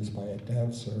skill used by a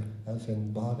dancer as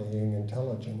embodying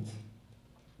intelligence.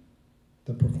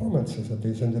 The performances of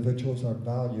these individuals are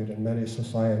valued in many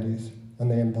societies, and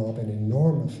they involve an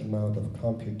enormous amount of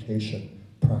computation,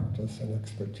 practice, and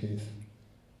expertise.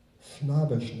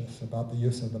 Snobbishness about the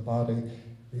use of the body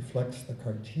reflects the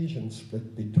Cartesian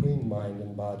split between mind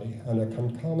and body and a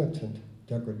concomitant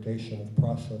degradation of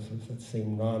processes that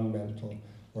seem non-mental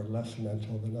or less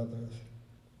mental than others.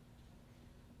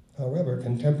 However,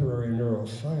 contemporary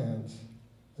neuroscience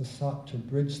has sought to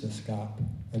bridge this gap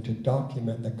and to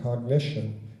document the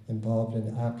cognition involved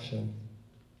in action,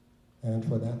 and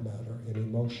for that matter, in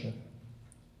emotion.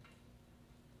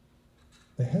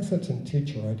 The hesitant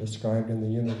teacher I described in the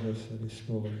University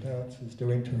School of Dance is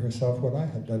doing to herself what I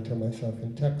had done to myself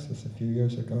in Texas a few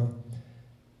years ago.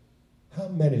 How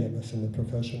many of us in the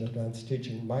profession of dance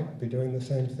teaching might be doing the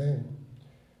same thing?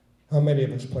 How many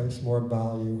of us place more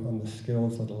value on the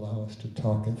skills that allow us to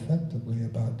talk effectively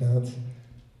about dance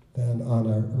than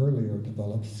on our earlier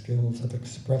developed skills of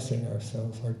expressing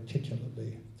ourselves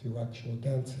articulately through actual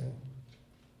dancing?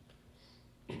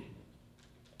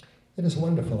 It is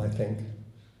wonderful, I think,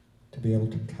 to be able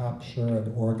to capture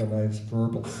and organize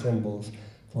verbal symbols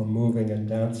for moving and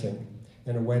dancing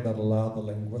in a way that allow the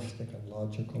linguistic and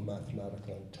logical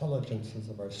mathematical intelligences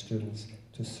of our students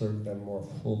to serve them more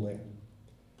fully.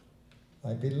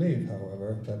 I believe,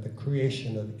 however, that the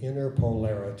creation of inner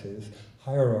polarities,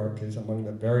 hierarchies among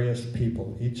the various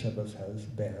people each of us has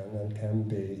been and can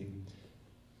be,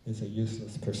 is a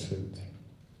useless pursuit.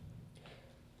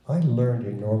 I learned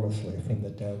enormously from the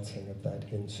dancing of that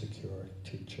insecure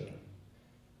teacher.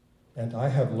 And I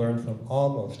have learned from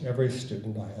almost every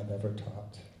student I have ever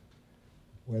taught,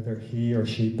 whether he or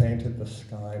she painted the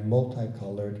sky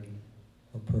multicolored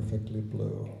or perfectly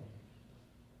blue.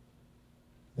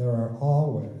 There are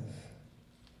always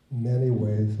many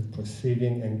ways of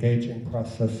proceeding, engaging,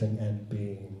 processing, and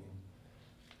being.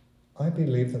 I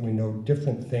believe that we know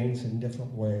different things in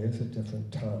different ways at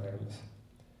different times.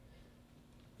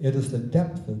 It is the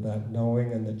depth of that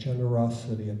knowing and the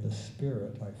generosity of the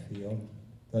spirit, I feel,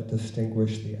 that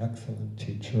distinguish the excellent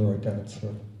teacher or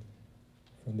dancer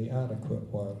from the adequate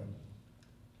one,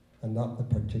 and not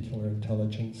the particular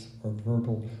intelligence or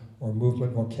verbal or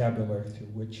movement vocabulary through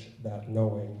which that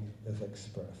knowing is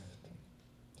expressed.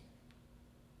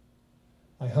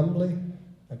 I humbly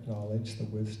acknowledge the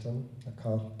wisdom,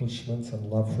 accomplishments, and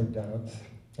love for dance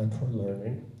and for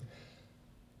learning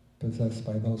possessed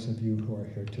by those of you who are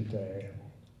here today.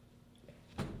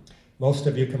 Most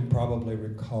of you can probably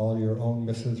recall your own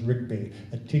Mrs. Rigby,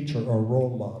 a teacher or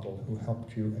role model who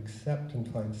helped you accept and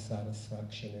find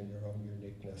satisfaction in your own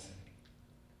uniqueness.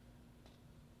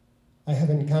 I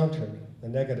have encountered the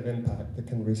negative impact that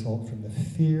can result from the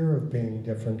fear of being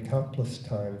different countless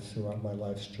times throughout my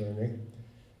life's journey.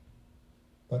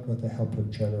 But with the help of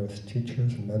generous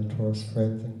teachers, mentors,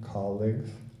 friends, and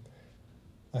colleagues,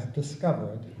 I have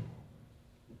discovered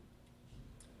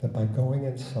that by going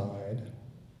inside,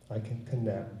 I can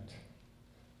connect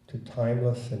to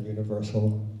timeless and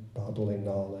universal bodily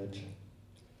knowledge.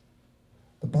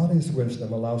 The body's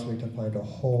wisdom allows me to find a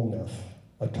wholeness,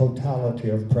 a totality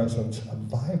of presence, a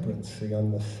vibrancy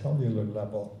on the cellular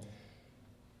level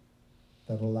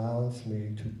that allows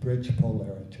me to bridge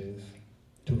polarities,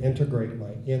 to integrate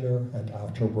my inner and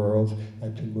outer worlds,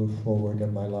 and to move forward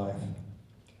in my life.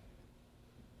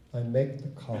 I make the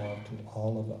call to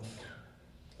all of us,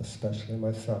 especially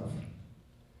myself.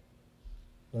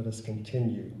 Let us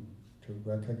continue to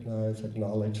recognize,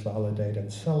 acknowledge, validate,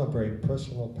 and celebrate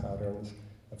personal patterns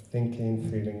of thinking,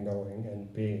 feeling, knowing,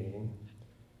 and being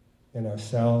in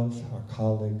ourselves, our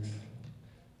colleagues,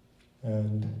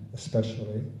 and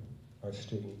especially our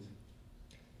students.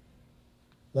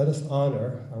 Let us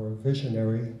honor our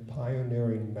visionary,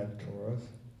 pioneering mentors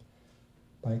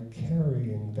by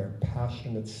carrying their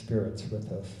passionate spirits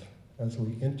with us as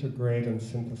we integrate and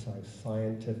synthesize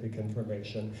scientific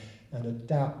information and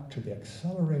adapt to the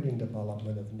accelerating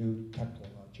development of new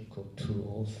technological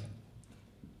tools.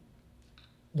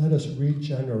 Let us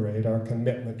regenerate our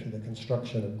commitment to the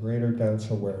construction of greater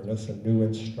dance awareness and new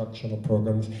instructional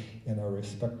programs in our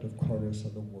respective corners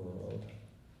of the world.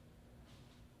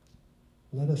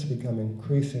 Let us become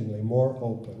increasingly more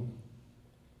open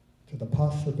to the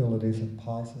possibilities of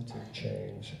positive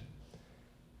change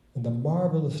and the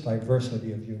marvelous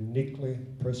diversity of uniquely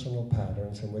personal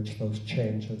patterns in which those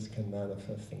changes can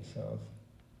manifest themselves.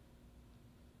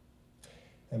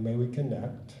 And may we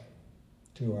connect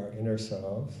to our inner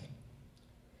selves,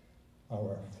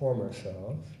 our former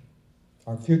selves,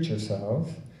 our future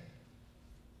selves,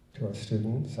 to our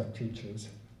students, our teachers,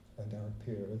 and our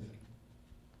peers,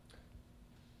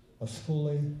 as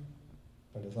fully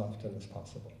and as often as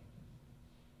possible.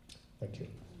 Thank you.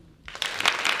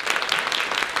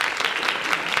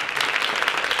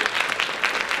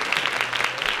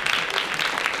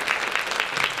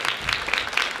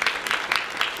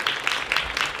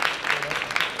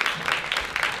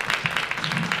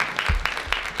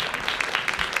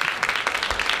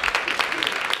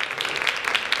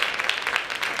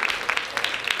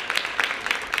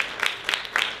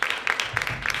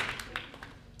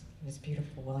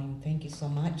 Thank you so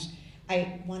much.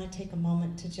 I want to take a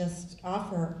moment to just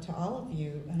offer to all of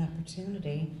you an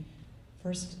opportunity,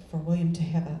 first for William to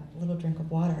have a little drink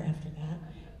of water after that,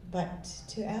 but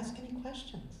to ask any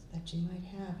questions that you might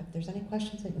have. If there's any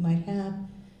questions that you might have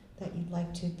that you'd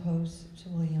like to pose to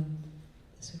William,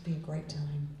 this would be a great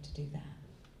time to do that.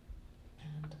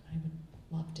 And I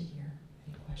would love to hear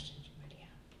any questions you might have.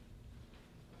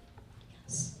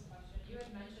 Yes? You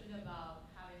had mentioned about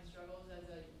having struggles as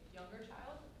a younger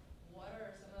child. What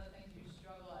are some of the things you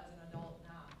struggle as an adult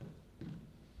now?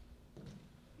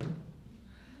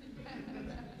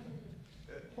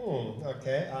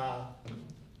 Okay.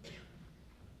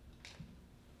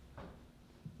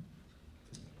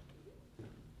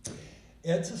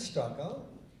 It's a struggle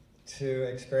to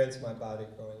experience my body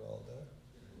growing older.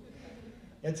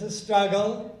 It's a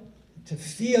struggle to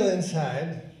feel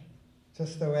inside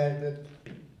just the way I did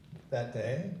that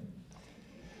day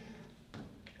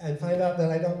and find out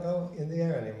that I don't go in the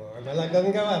air anymore. My leg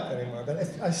doesn't go up anymore, but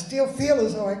I still feel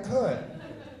as though I could.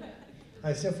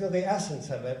 I still feel the essence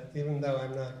of it, even though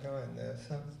I'm not going there.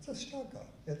 So it's a struggle.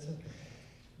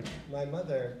 My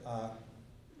mother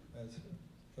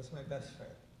was my best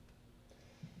friend.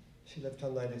 She lived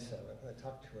till 97. I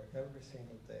talked to her every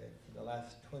single day for the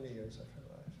last 20 years of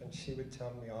her life. And she would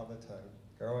tell me all the time,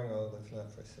 growing old is not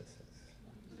for sissies.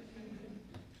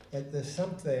 There's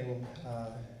something,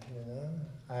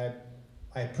 I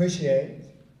appreciate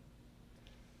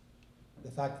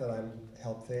the fact that I'm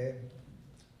healthy.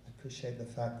 I appreciate the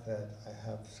fact that I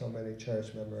have so many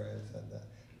cherished memories and that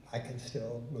I can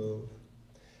still move.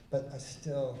 But I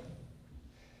still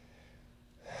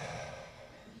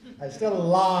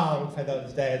long for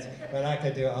those days when I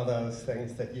could do all those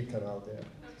things that you can all do.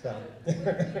 So. The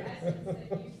essence that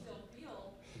you still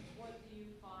feel, what do you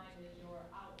find is your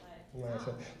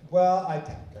outlet? Well, I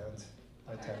tap dance.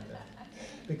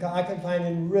 Because I can find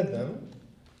in rhythm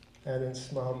and in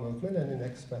small movement and in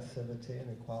expressivity and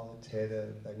in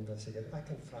qualitative investigation, I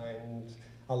can find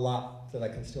a lot that I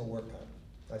can still work on.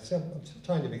 I'm still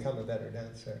trying to become a better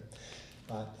dancer.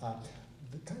 But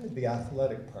the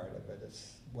athletic part of it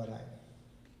is what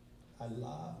I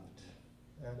loved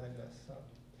and I miss. So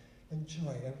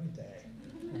enjoy every day.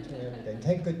 Enjoy every day.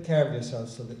 Take good care of yourself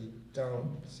so that you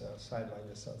don't sideline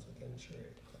yourself with injury.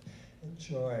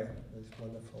 Enjoy this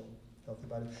wonderful healthy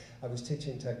body. I was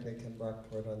teaching technique in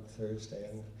Brockport on Thursday,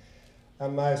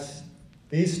 and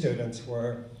these students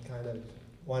were kind of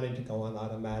wanting to go on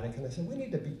automatic, and I said, we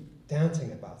need to be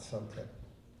dancing about something.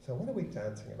 So what are we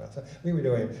dancing about? So we were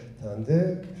doing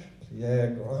Tandé,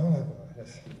 Plié, Grand,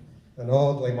 an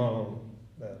old limon,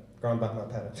 Grand Battement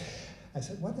pattern. I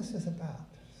said, what is this about?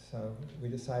 So we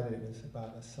decided it was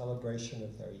about a celebration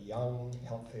of their young,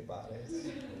 healthy bodies.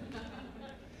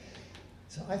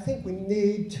 So I think we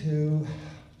need to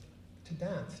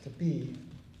dance, to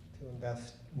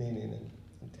invest meaning and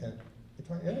intent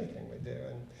between anything we do,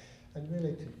 and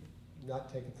really to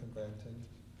not take it for granted.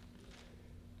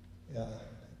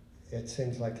 It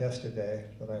seems like yesterday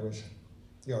that I was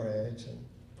your age, and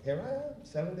here I am,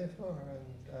 74,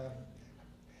 and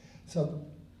so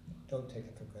don't take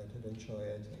it for granted, enjoy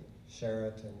it, and share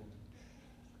it, and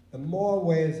the more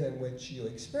ways in which you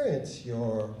experience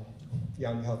your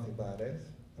young, healthy bodies,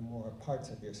 the more parts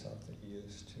of yourself that you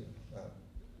use to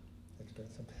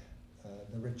experience them,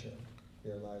 the richer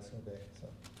your lives will be. So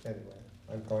anyway,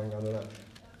 I'm going on and on.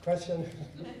 Question?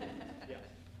 Yeah.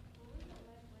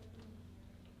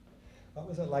 What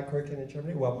was it like working in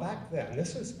Germany? Well, back then,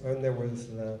 this was when there was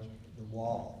the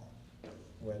wall,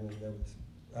 when there was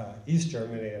East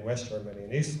Germany and West Germany,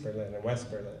 and East Berlin and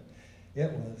West Berlin. It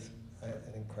was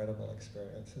an incredible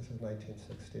experience. This was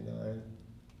 1969.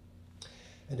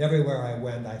 And everywhere I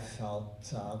went, I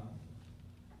felt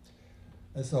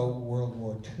as though World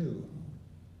War II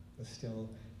was still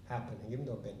happening, even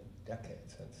though it had been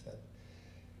decades since then.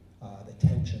 The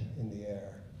tension in the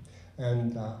air.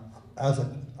 And I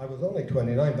was only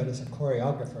 29, but as a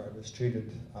choreographer, I was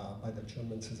treated by the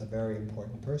Germans as a very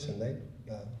important person.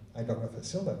 I don't know if it's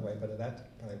still that way, but at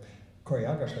that time,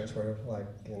 choreographers were like,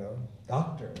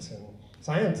 doctors and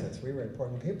scientists. We were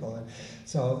important people. And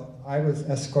so I was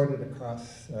escorted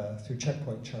across through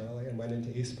Checkpoint Charlie and went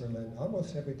into East Berlin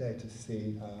almost every day to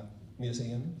see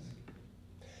museums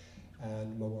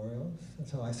and memorials. And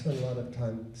so I spent a lot of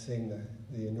time seeing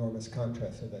the enormous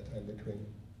contrast at that time between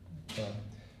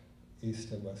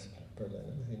East and West Berlin.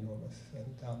 It was enormous.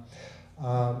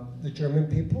 And the German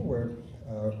people were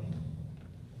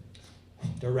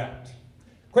direct,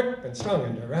 quick and strong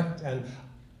and direct, and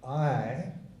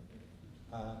I,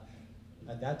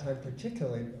 at that time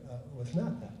particularly, was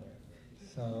not that way.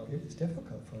 So it was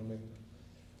difficult for me.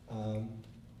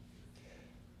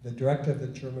 The director of the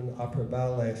German Opera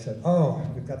Ballet said, oh,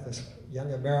 we've got this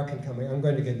young American coming, I'm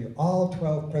going to give you all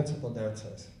 12 principal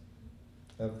dancers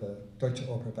of the Deutsche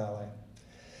Oper Ballet.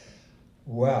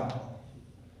 Well,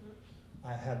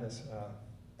 I had this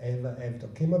Eva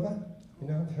Evdokimova, you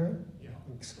know her? Yeah.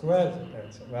 Exquisite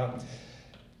dancer. Well,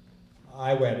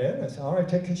 I went in, I said, all right,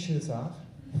 take your shoes off.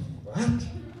 What?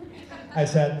 I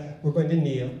said, we're going to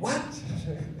kneel. What?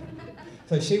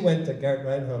 So she went to Gert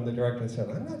Reinholm, the director, and said,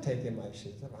 I'm not taking my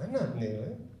shoes off, I'm not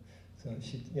kneeling. So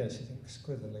she's an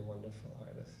exquisitely wonderful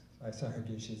artist. I saw her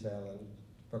do Giselle and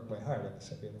broke my heart, it was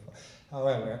so beautiful.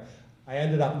 However, I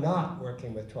ended up not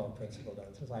working with 12 principal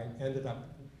dancers. I ended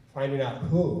up finding out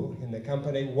who in the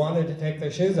company wanted to take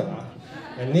their shoes off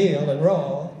and kneel and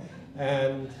roll.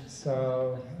 And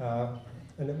so,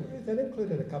 and that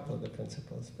included a couple of the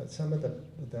principals, but some of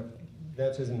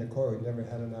dancers in the Corps who never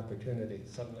had an opportunity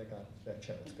suddenly got that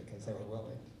chance because they were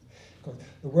willing. Of course,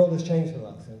 the world has changed a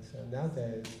lot since then.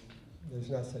 Nowadays, there's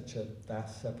not such a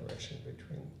vast separation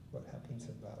between what happens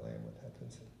in ballet and what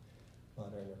happens in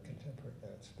modern or contemporary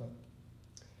dance.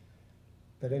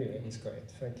 But anyway, it was great.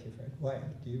 Thank you for it. Why?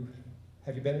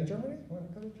 Have you been in Germany? Want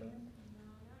to go to Germany?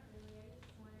 No, not really. I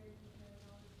just wanted because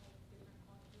all these like different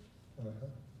cultures.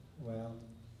 Well,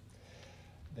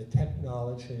 the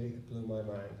technology blew my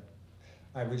mind.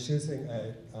 I was using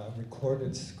a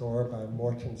recorded score by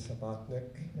Morton Subotnick.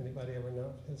 Anybody ever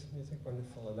know his music?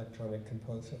 Wonderful electronic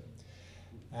composer.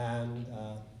 And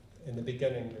in the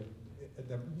beginning,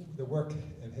 the work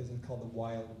of his is called The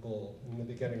Wild Bull. In the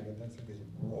beginning, that's like this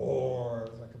roar,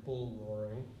 it's like a bull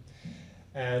roaring.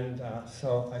 And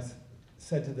so I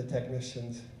said to the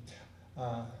technicians,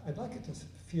 I'd like it to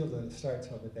feel that it starts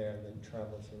over there and then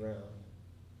travels around.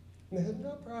 And they said,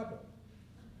 no problem.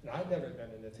 And I'd never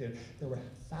been in a theater. There were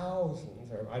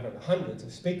thousands, or I don't know, hundreds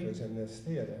of speakers in this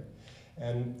theater.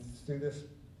 And through this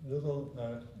little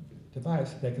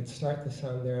device, they could start the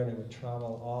sound there and it would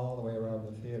travel all the way around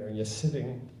the theater. And you're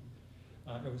sitting,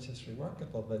 it was just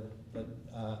remarkable, the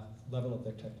level of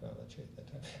their technology at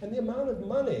the time. And the amount of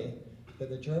money that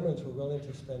the Germans were willing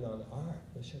to spend on art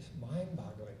was just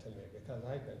mind-boggling to me, because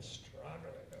I'd been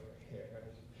struggling over here and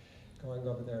going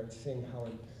over there and seeing how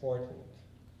important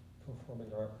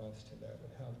performing art was to them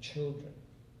and how children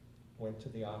went to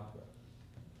the opera.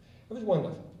 It was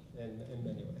wonderful in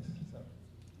many ways. So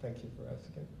thank you for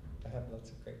asking. I have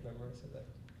lots of great memories of that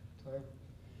time.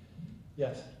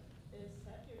 Yes? Is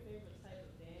tap your favorite type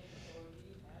of dance, or do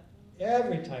you have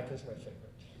one? Every type is my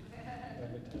favorite.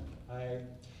 Every type.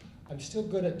 I'm still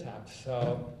good at tap,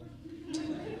 so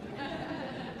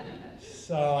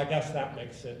I guess that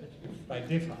makes it by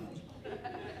default.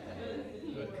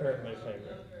 Current my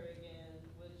favorite.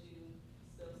 Would you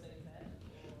still say tap?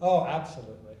 Oh,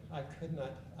 absolutely. I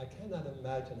cannot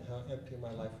imagine how empty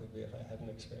my life would be if I hadn't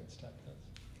experienced tap dance.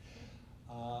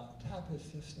 Tap is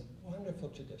just a wonderful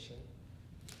tradition.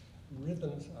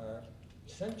 Rhythms are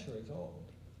centuries old.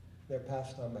 They're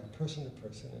passed on by person to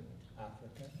person in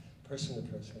Africa, person to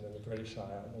person in the British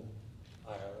Isles and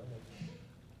Ireland.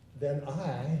 Then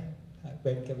I have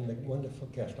been given the wonderful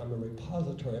gift. I'm a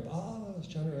repository of all those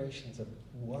generations of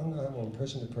one-on-one,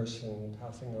 person to person,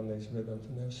 passing on these rhythms,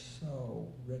 and they're so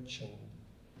rich and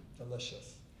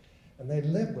delicious. And they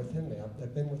live within me.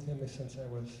 They've been within me since I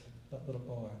was that little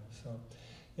boy. So,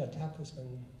 yeah, tap has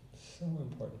been so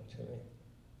important to me.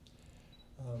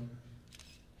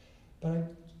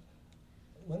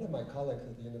 One of my colleagues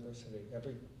at the university,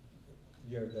 every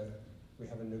year we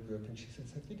have a new group, and she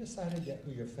says, have you decided yet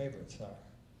who your favorites are?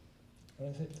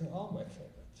 And I said, they're all my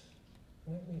favorites.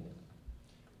 And I mean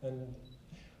it. And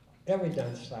every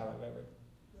dance style I've ever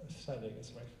studied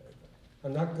is my favorite.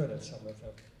 I'm not good at some of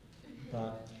them,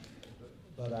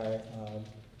 but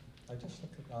I just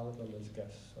look at all of them as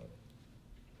gifts. So,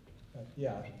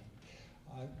 yeah,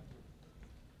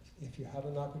 if you have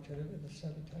an opportunity to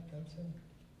study tap dancing,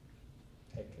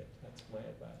 take it. That's my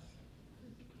advice.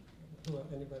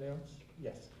 Anybody else?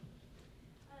 Yes.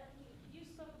 You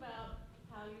spoke about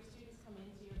how your students come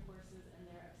into your courses and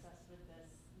they're obsessed with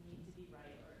this need to be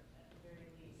right, or at the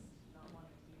very least not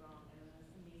wanting to be wrong, and then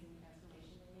this amazing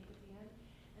transformation they make at the end.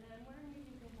 And I'm wondering if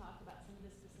you can talk about some of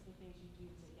the specific things you do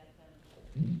to get them.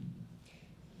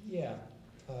 Yeah,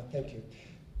 thank you.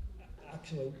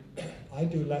 Actually, I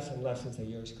do less and less as the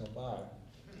years go by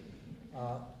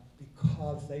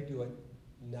because they do it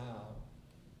now.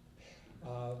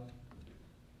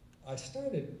 I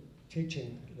started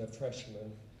teaching the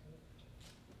freshmen,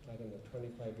 I don't know,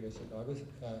 25 years ago.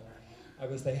 I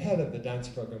was the head of the dance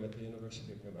program at the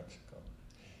University of New Mexico.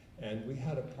 And we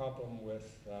had a problem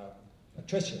with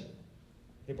attrition.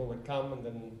 People would come and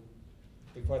then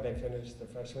before they finished the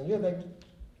freshman year,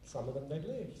 some of them they'd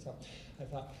leave. So I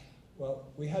thought, well,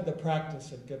 we had the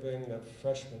practice of giving the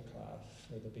freshman class,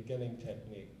 or the beginning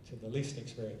technique, to the least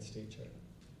experienced teacher.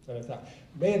 And I thought,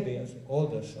 maybe as the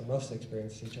oldest or most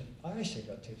experienced teacher, I should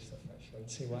go teach the freshmen and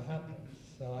see what happens.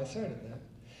 So I started that.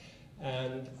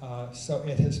 And so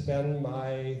it has been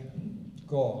my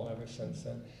goal ever since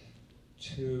then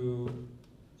to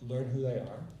learn who they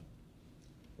are,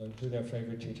 learn who their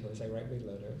favorite teacher is. They write me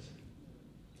letters.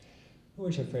 Who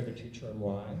is your favorite teacher and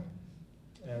why?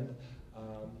 And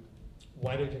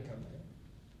why did you come here?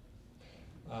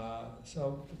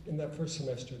 So in that first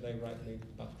semester, they write me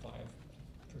about 5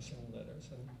 personal letters,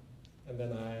 and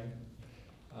then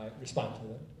I respond to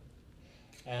them.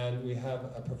 And we have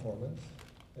a performance.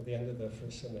 At the end of the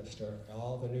first semester,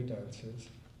 all the new dancers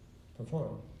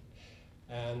perform.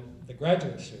 And the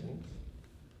graduate students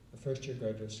the first year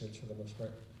graduate students for the most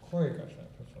part, choreograph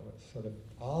that performance. So that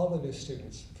all the new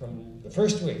students from the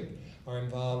first week are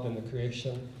involved in the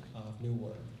creation of new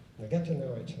work. And they get to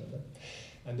know each other.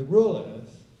 And the rule is,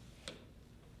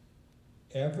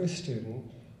 every student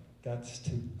gets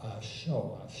to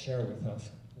share with us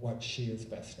what she is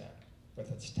best at,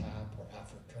 whether it's tap or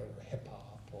African or hip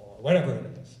hop or whatever it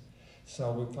is.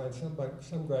 So we find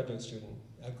some graduate student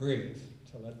agrees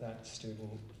to let that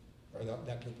student, or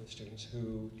that group of students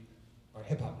who are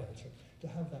hip hop dancers, to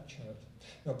have that chance.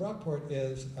 Now Brockport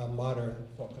is a modern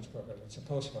focus program, it's a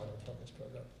postmodern focus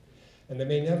program. And they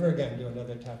may never again do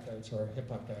another tap dance or hip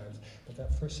hop dance, but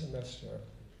that first semester,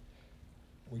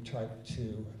 we try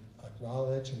to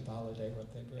acknowledge and validate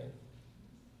what they bring.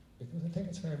 Because I think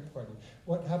it's very important.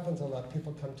 What happens a lot,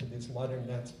 people come to these modern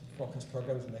dance focus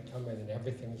programs and they come in and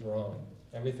everything's wrong.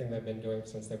 Everything they've been doing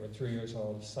since they were 3 years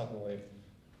old suddenly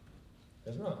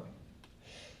is wrong.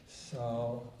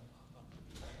 So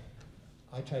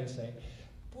I try to say,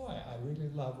 boy, I really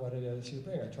love what it is you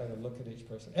bring. I try to look at each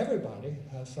person. Everybody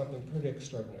has something pretty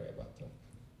extraordinary about them.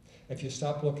 If you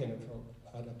stop looking at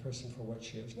a person for what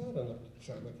she is not and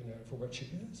start looking at her for what she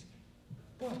is,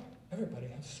 boy, everybody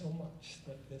has so much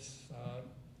that is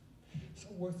so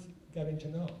worth getting to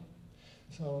know.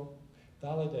 So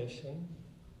validation,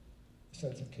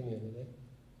 sense of community.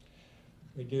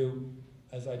 We do,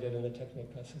 as I did in the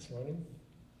technique class this morning,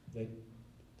 they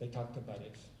talk to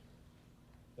buddies.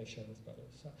 They share with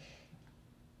buddies. So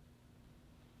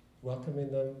welcoming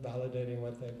them, validating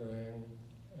what they bring,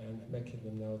 and making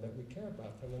them know that we care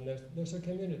about them. And there's a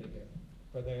community here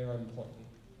where they are important.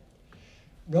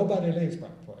 Nobody leaves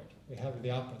Brockport. We have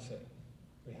the opposite.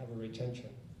 We have a retention.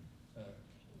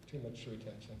 Too much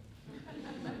retention.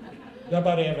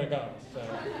 Nobody ever goes. So.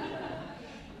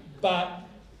 But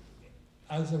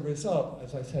as a result,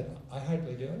 as I said, I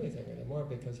hardly do anything anymore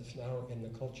because it's now in the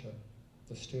culture.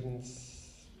 The students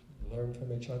learn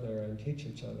from each other and teach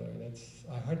each other, and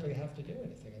I hardly have to do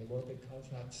anything anymore because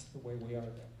that's the way we are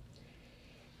now.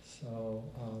 So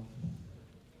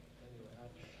anyway,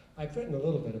 I've written a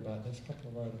little bit about this, a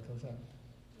couple of articles. I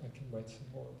can write some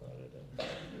more about it.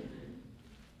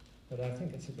 But I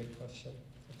think it's a big question.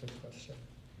 It's a big question.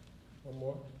 One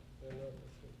more?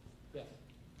 Yeah.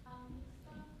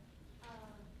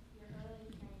 Your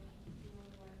early training, you were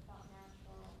felt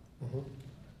natural, Mm-hmm.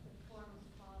 the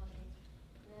performance quality,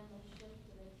 then the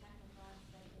shift to the technical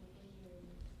aspect and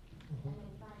injuries, Mm-hmm. and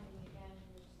then finding again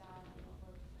your style and what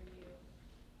works for you.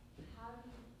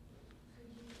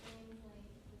 Could you translate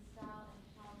the style and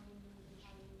how you move and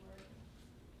how you work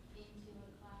into a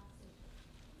class that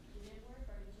didn't work,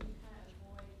 or did you kind of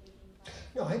avoid taking classes?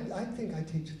 No, I think I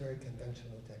teach very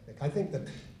conventional technique. I think that,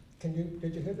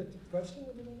 did you hear the question?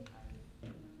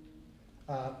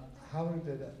 How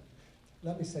did it,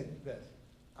 let me say this.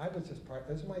 I was just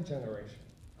this is my generation.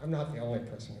 I'm not the only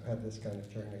person who had this kind of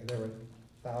journey. There were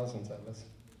thousands of us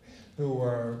who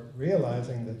were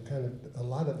realizing that kind of a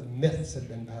lot of the myths had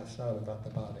been passed on about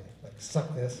the body. Like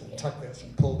suck this and tuck this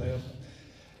and pull this.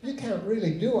 You can't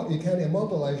really do it. You can't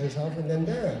immobilize yourself and then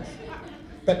dance.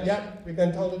 But yet, we've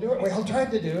been told to do it. We all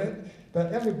tried to do it,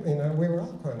 but we were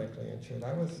all chronically injured.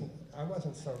 I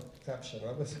wasn't so exceptional.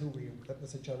 That was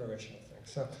a generational thing.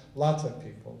 So lots of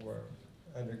people were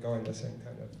undergoing the same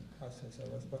kind of process I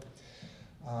was. But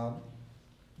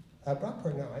at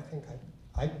Brockport now, I think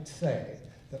I'd say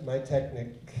that my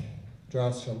technique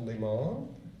draws from Limon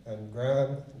and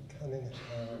Graham and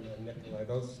Cunningham and Nicolai.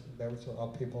 Those were all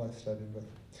people I studied with.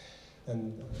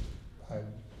 And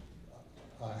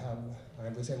I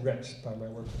was enriched by my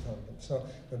work with them. So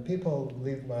when people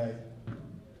leave my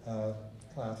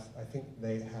class, I think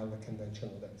they have a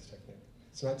conventional dance technique.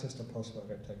 It's not just a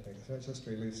postmodern technique. It's not just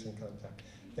releasing contact.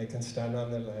 They can stand on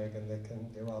their leg and they can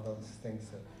do all those things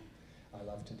that I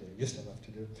love to do, used to love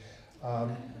to do.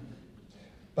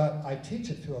 But I teach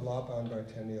it through a law-bound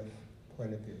Bartenieff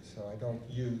point of view, so I don't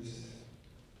use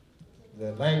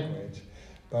the language,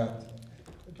 but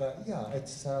yeah,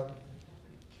 it's,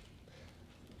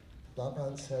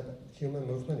 Laban said human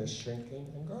movement is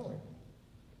shrinking and growing.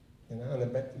 On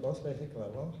the most basic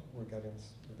level, we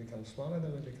become smaller,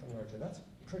 then we become larger. That's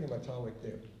pretty much all we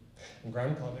do. And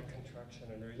Graham called it contraction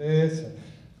and release,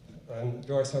 and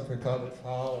Doris Humphrey called it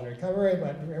fall and recovery,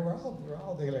 but we're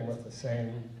all dealing with the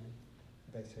same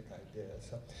basic idea.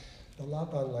 So the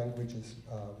Laban language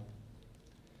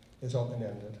is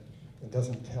open-ended. It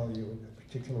doesn't tell you a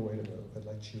particular way to move. It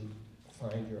lets you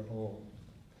find your own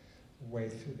way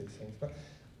through these things. But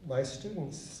my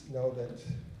students know that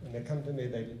when they come to me,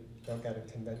 they don't get a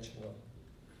conventional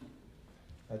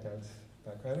dance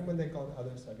background. And when they go to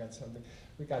others,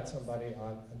 we got somebody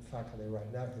on faculty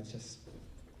right now who's just,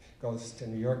 goes to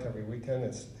New York every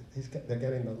weekend. They're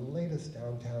getting the latest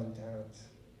downtown towns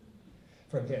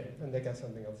from him, and they got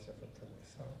something else different from me.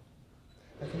 So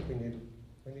I think we need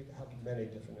to have many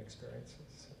different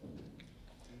experiences.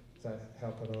 Does that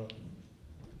help at all?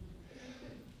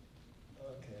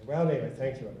 Okay. Well, anyway,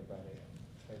 thank you, everybody.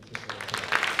 Thank you for listening.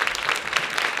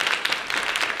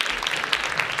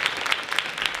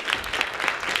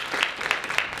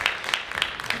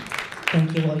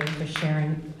 Thank you, William, for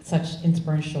sharing such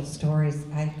inspirational stories.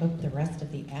 I hope the rest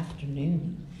of the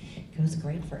afternoon goes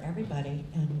great for everybody,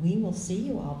 and we will see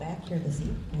you all back here this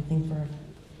evening, I think, for a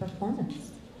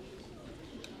performance.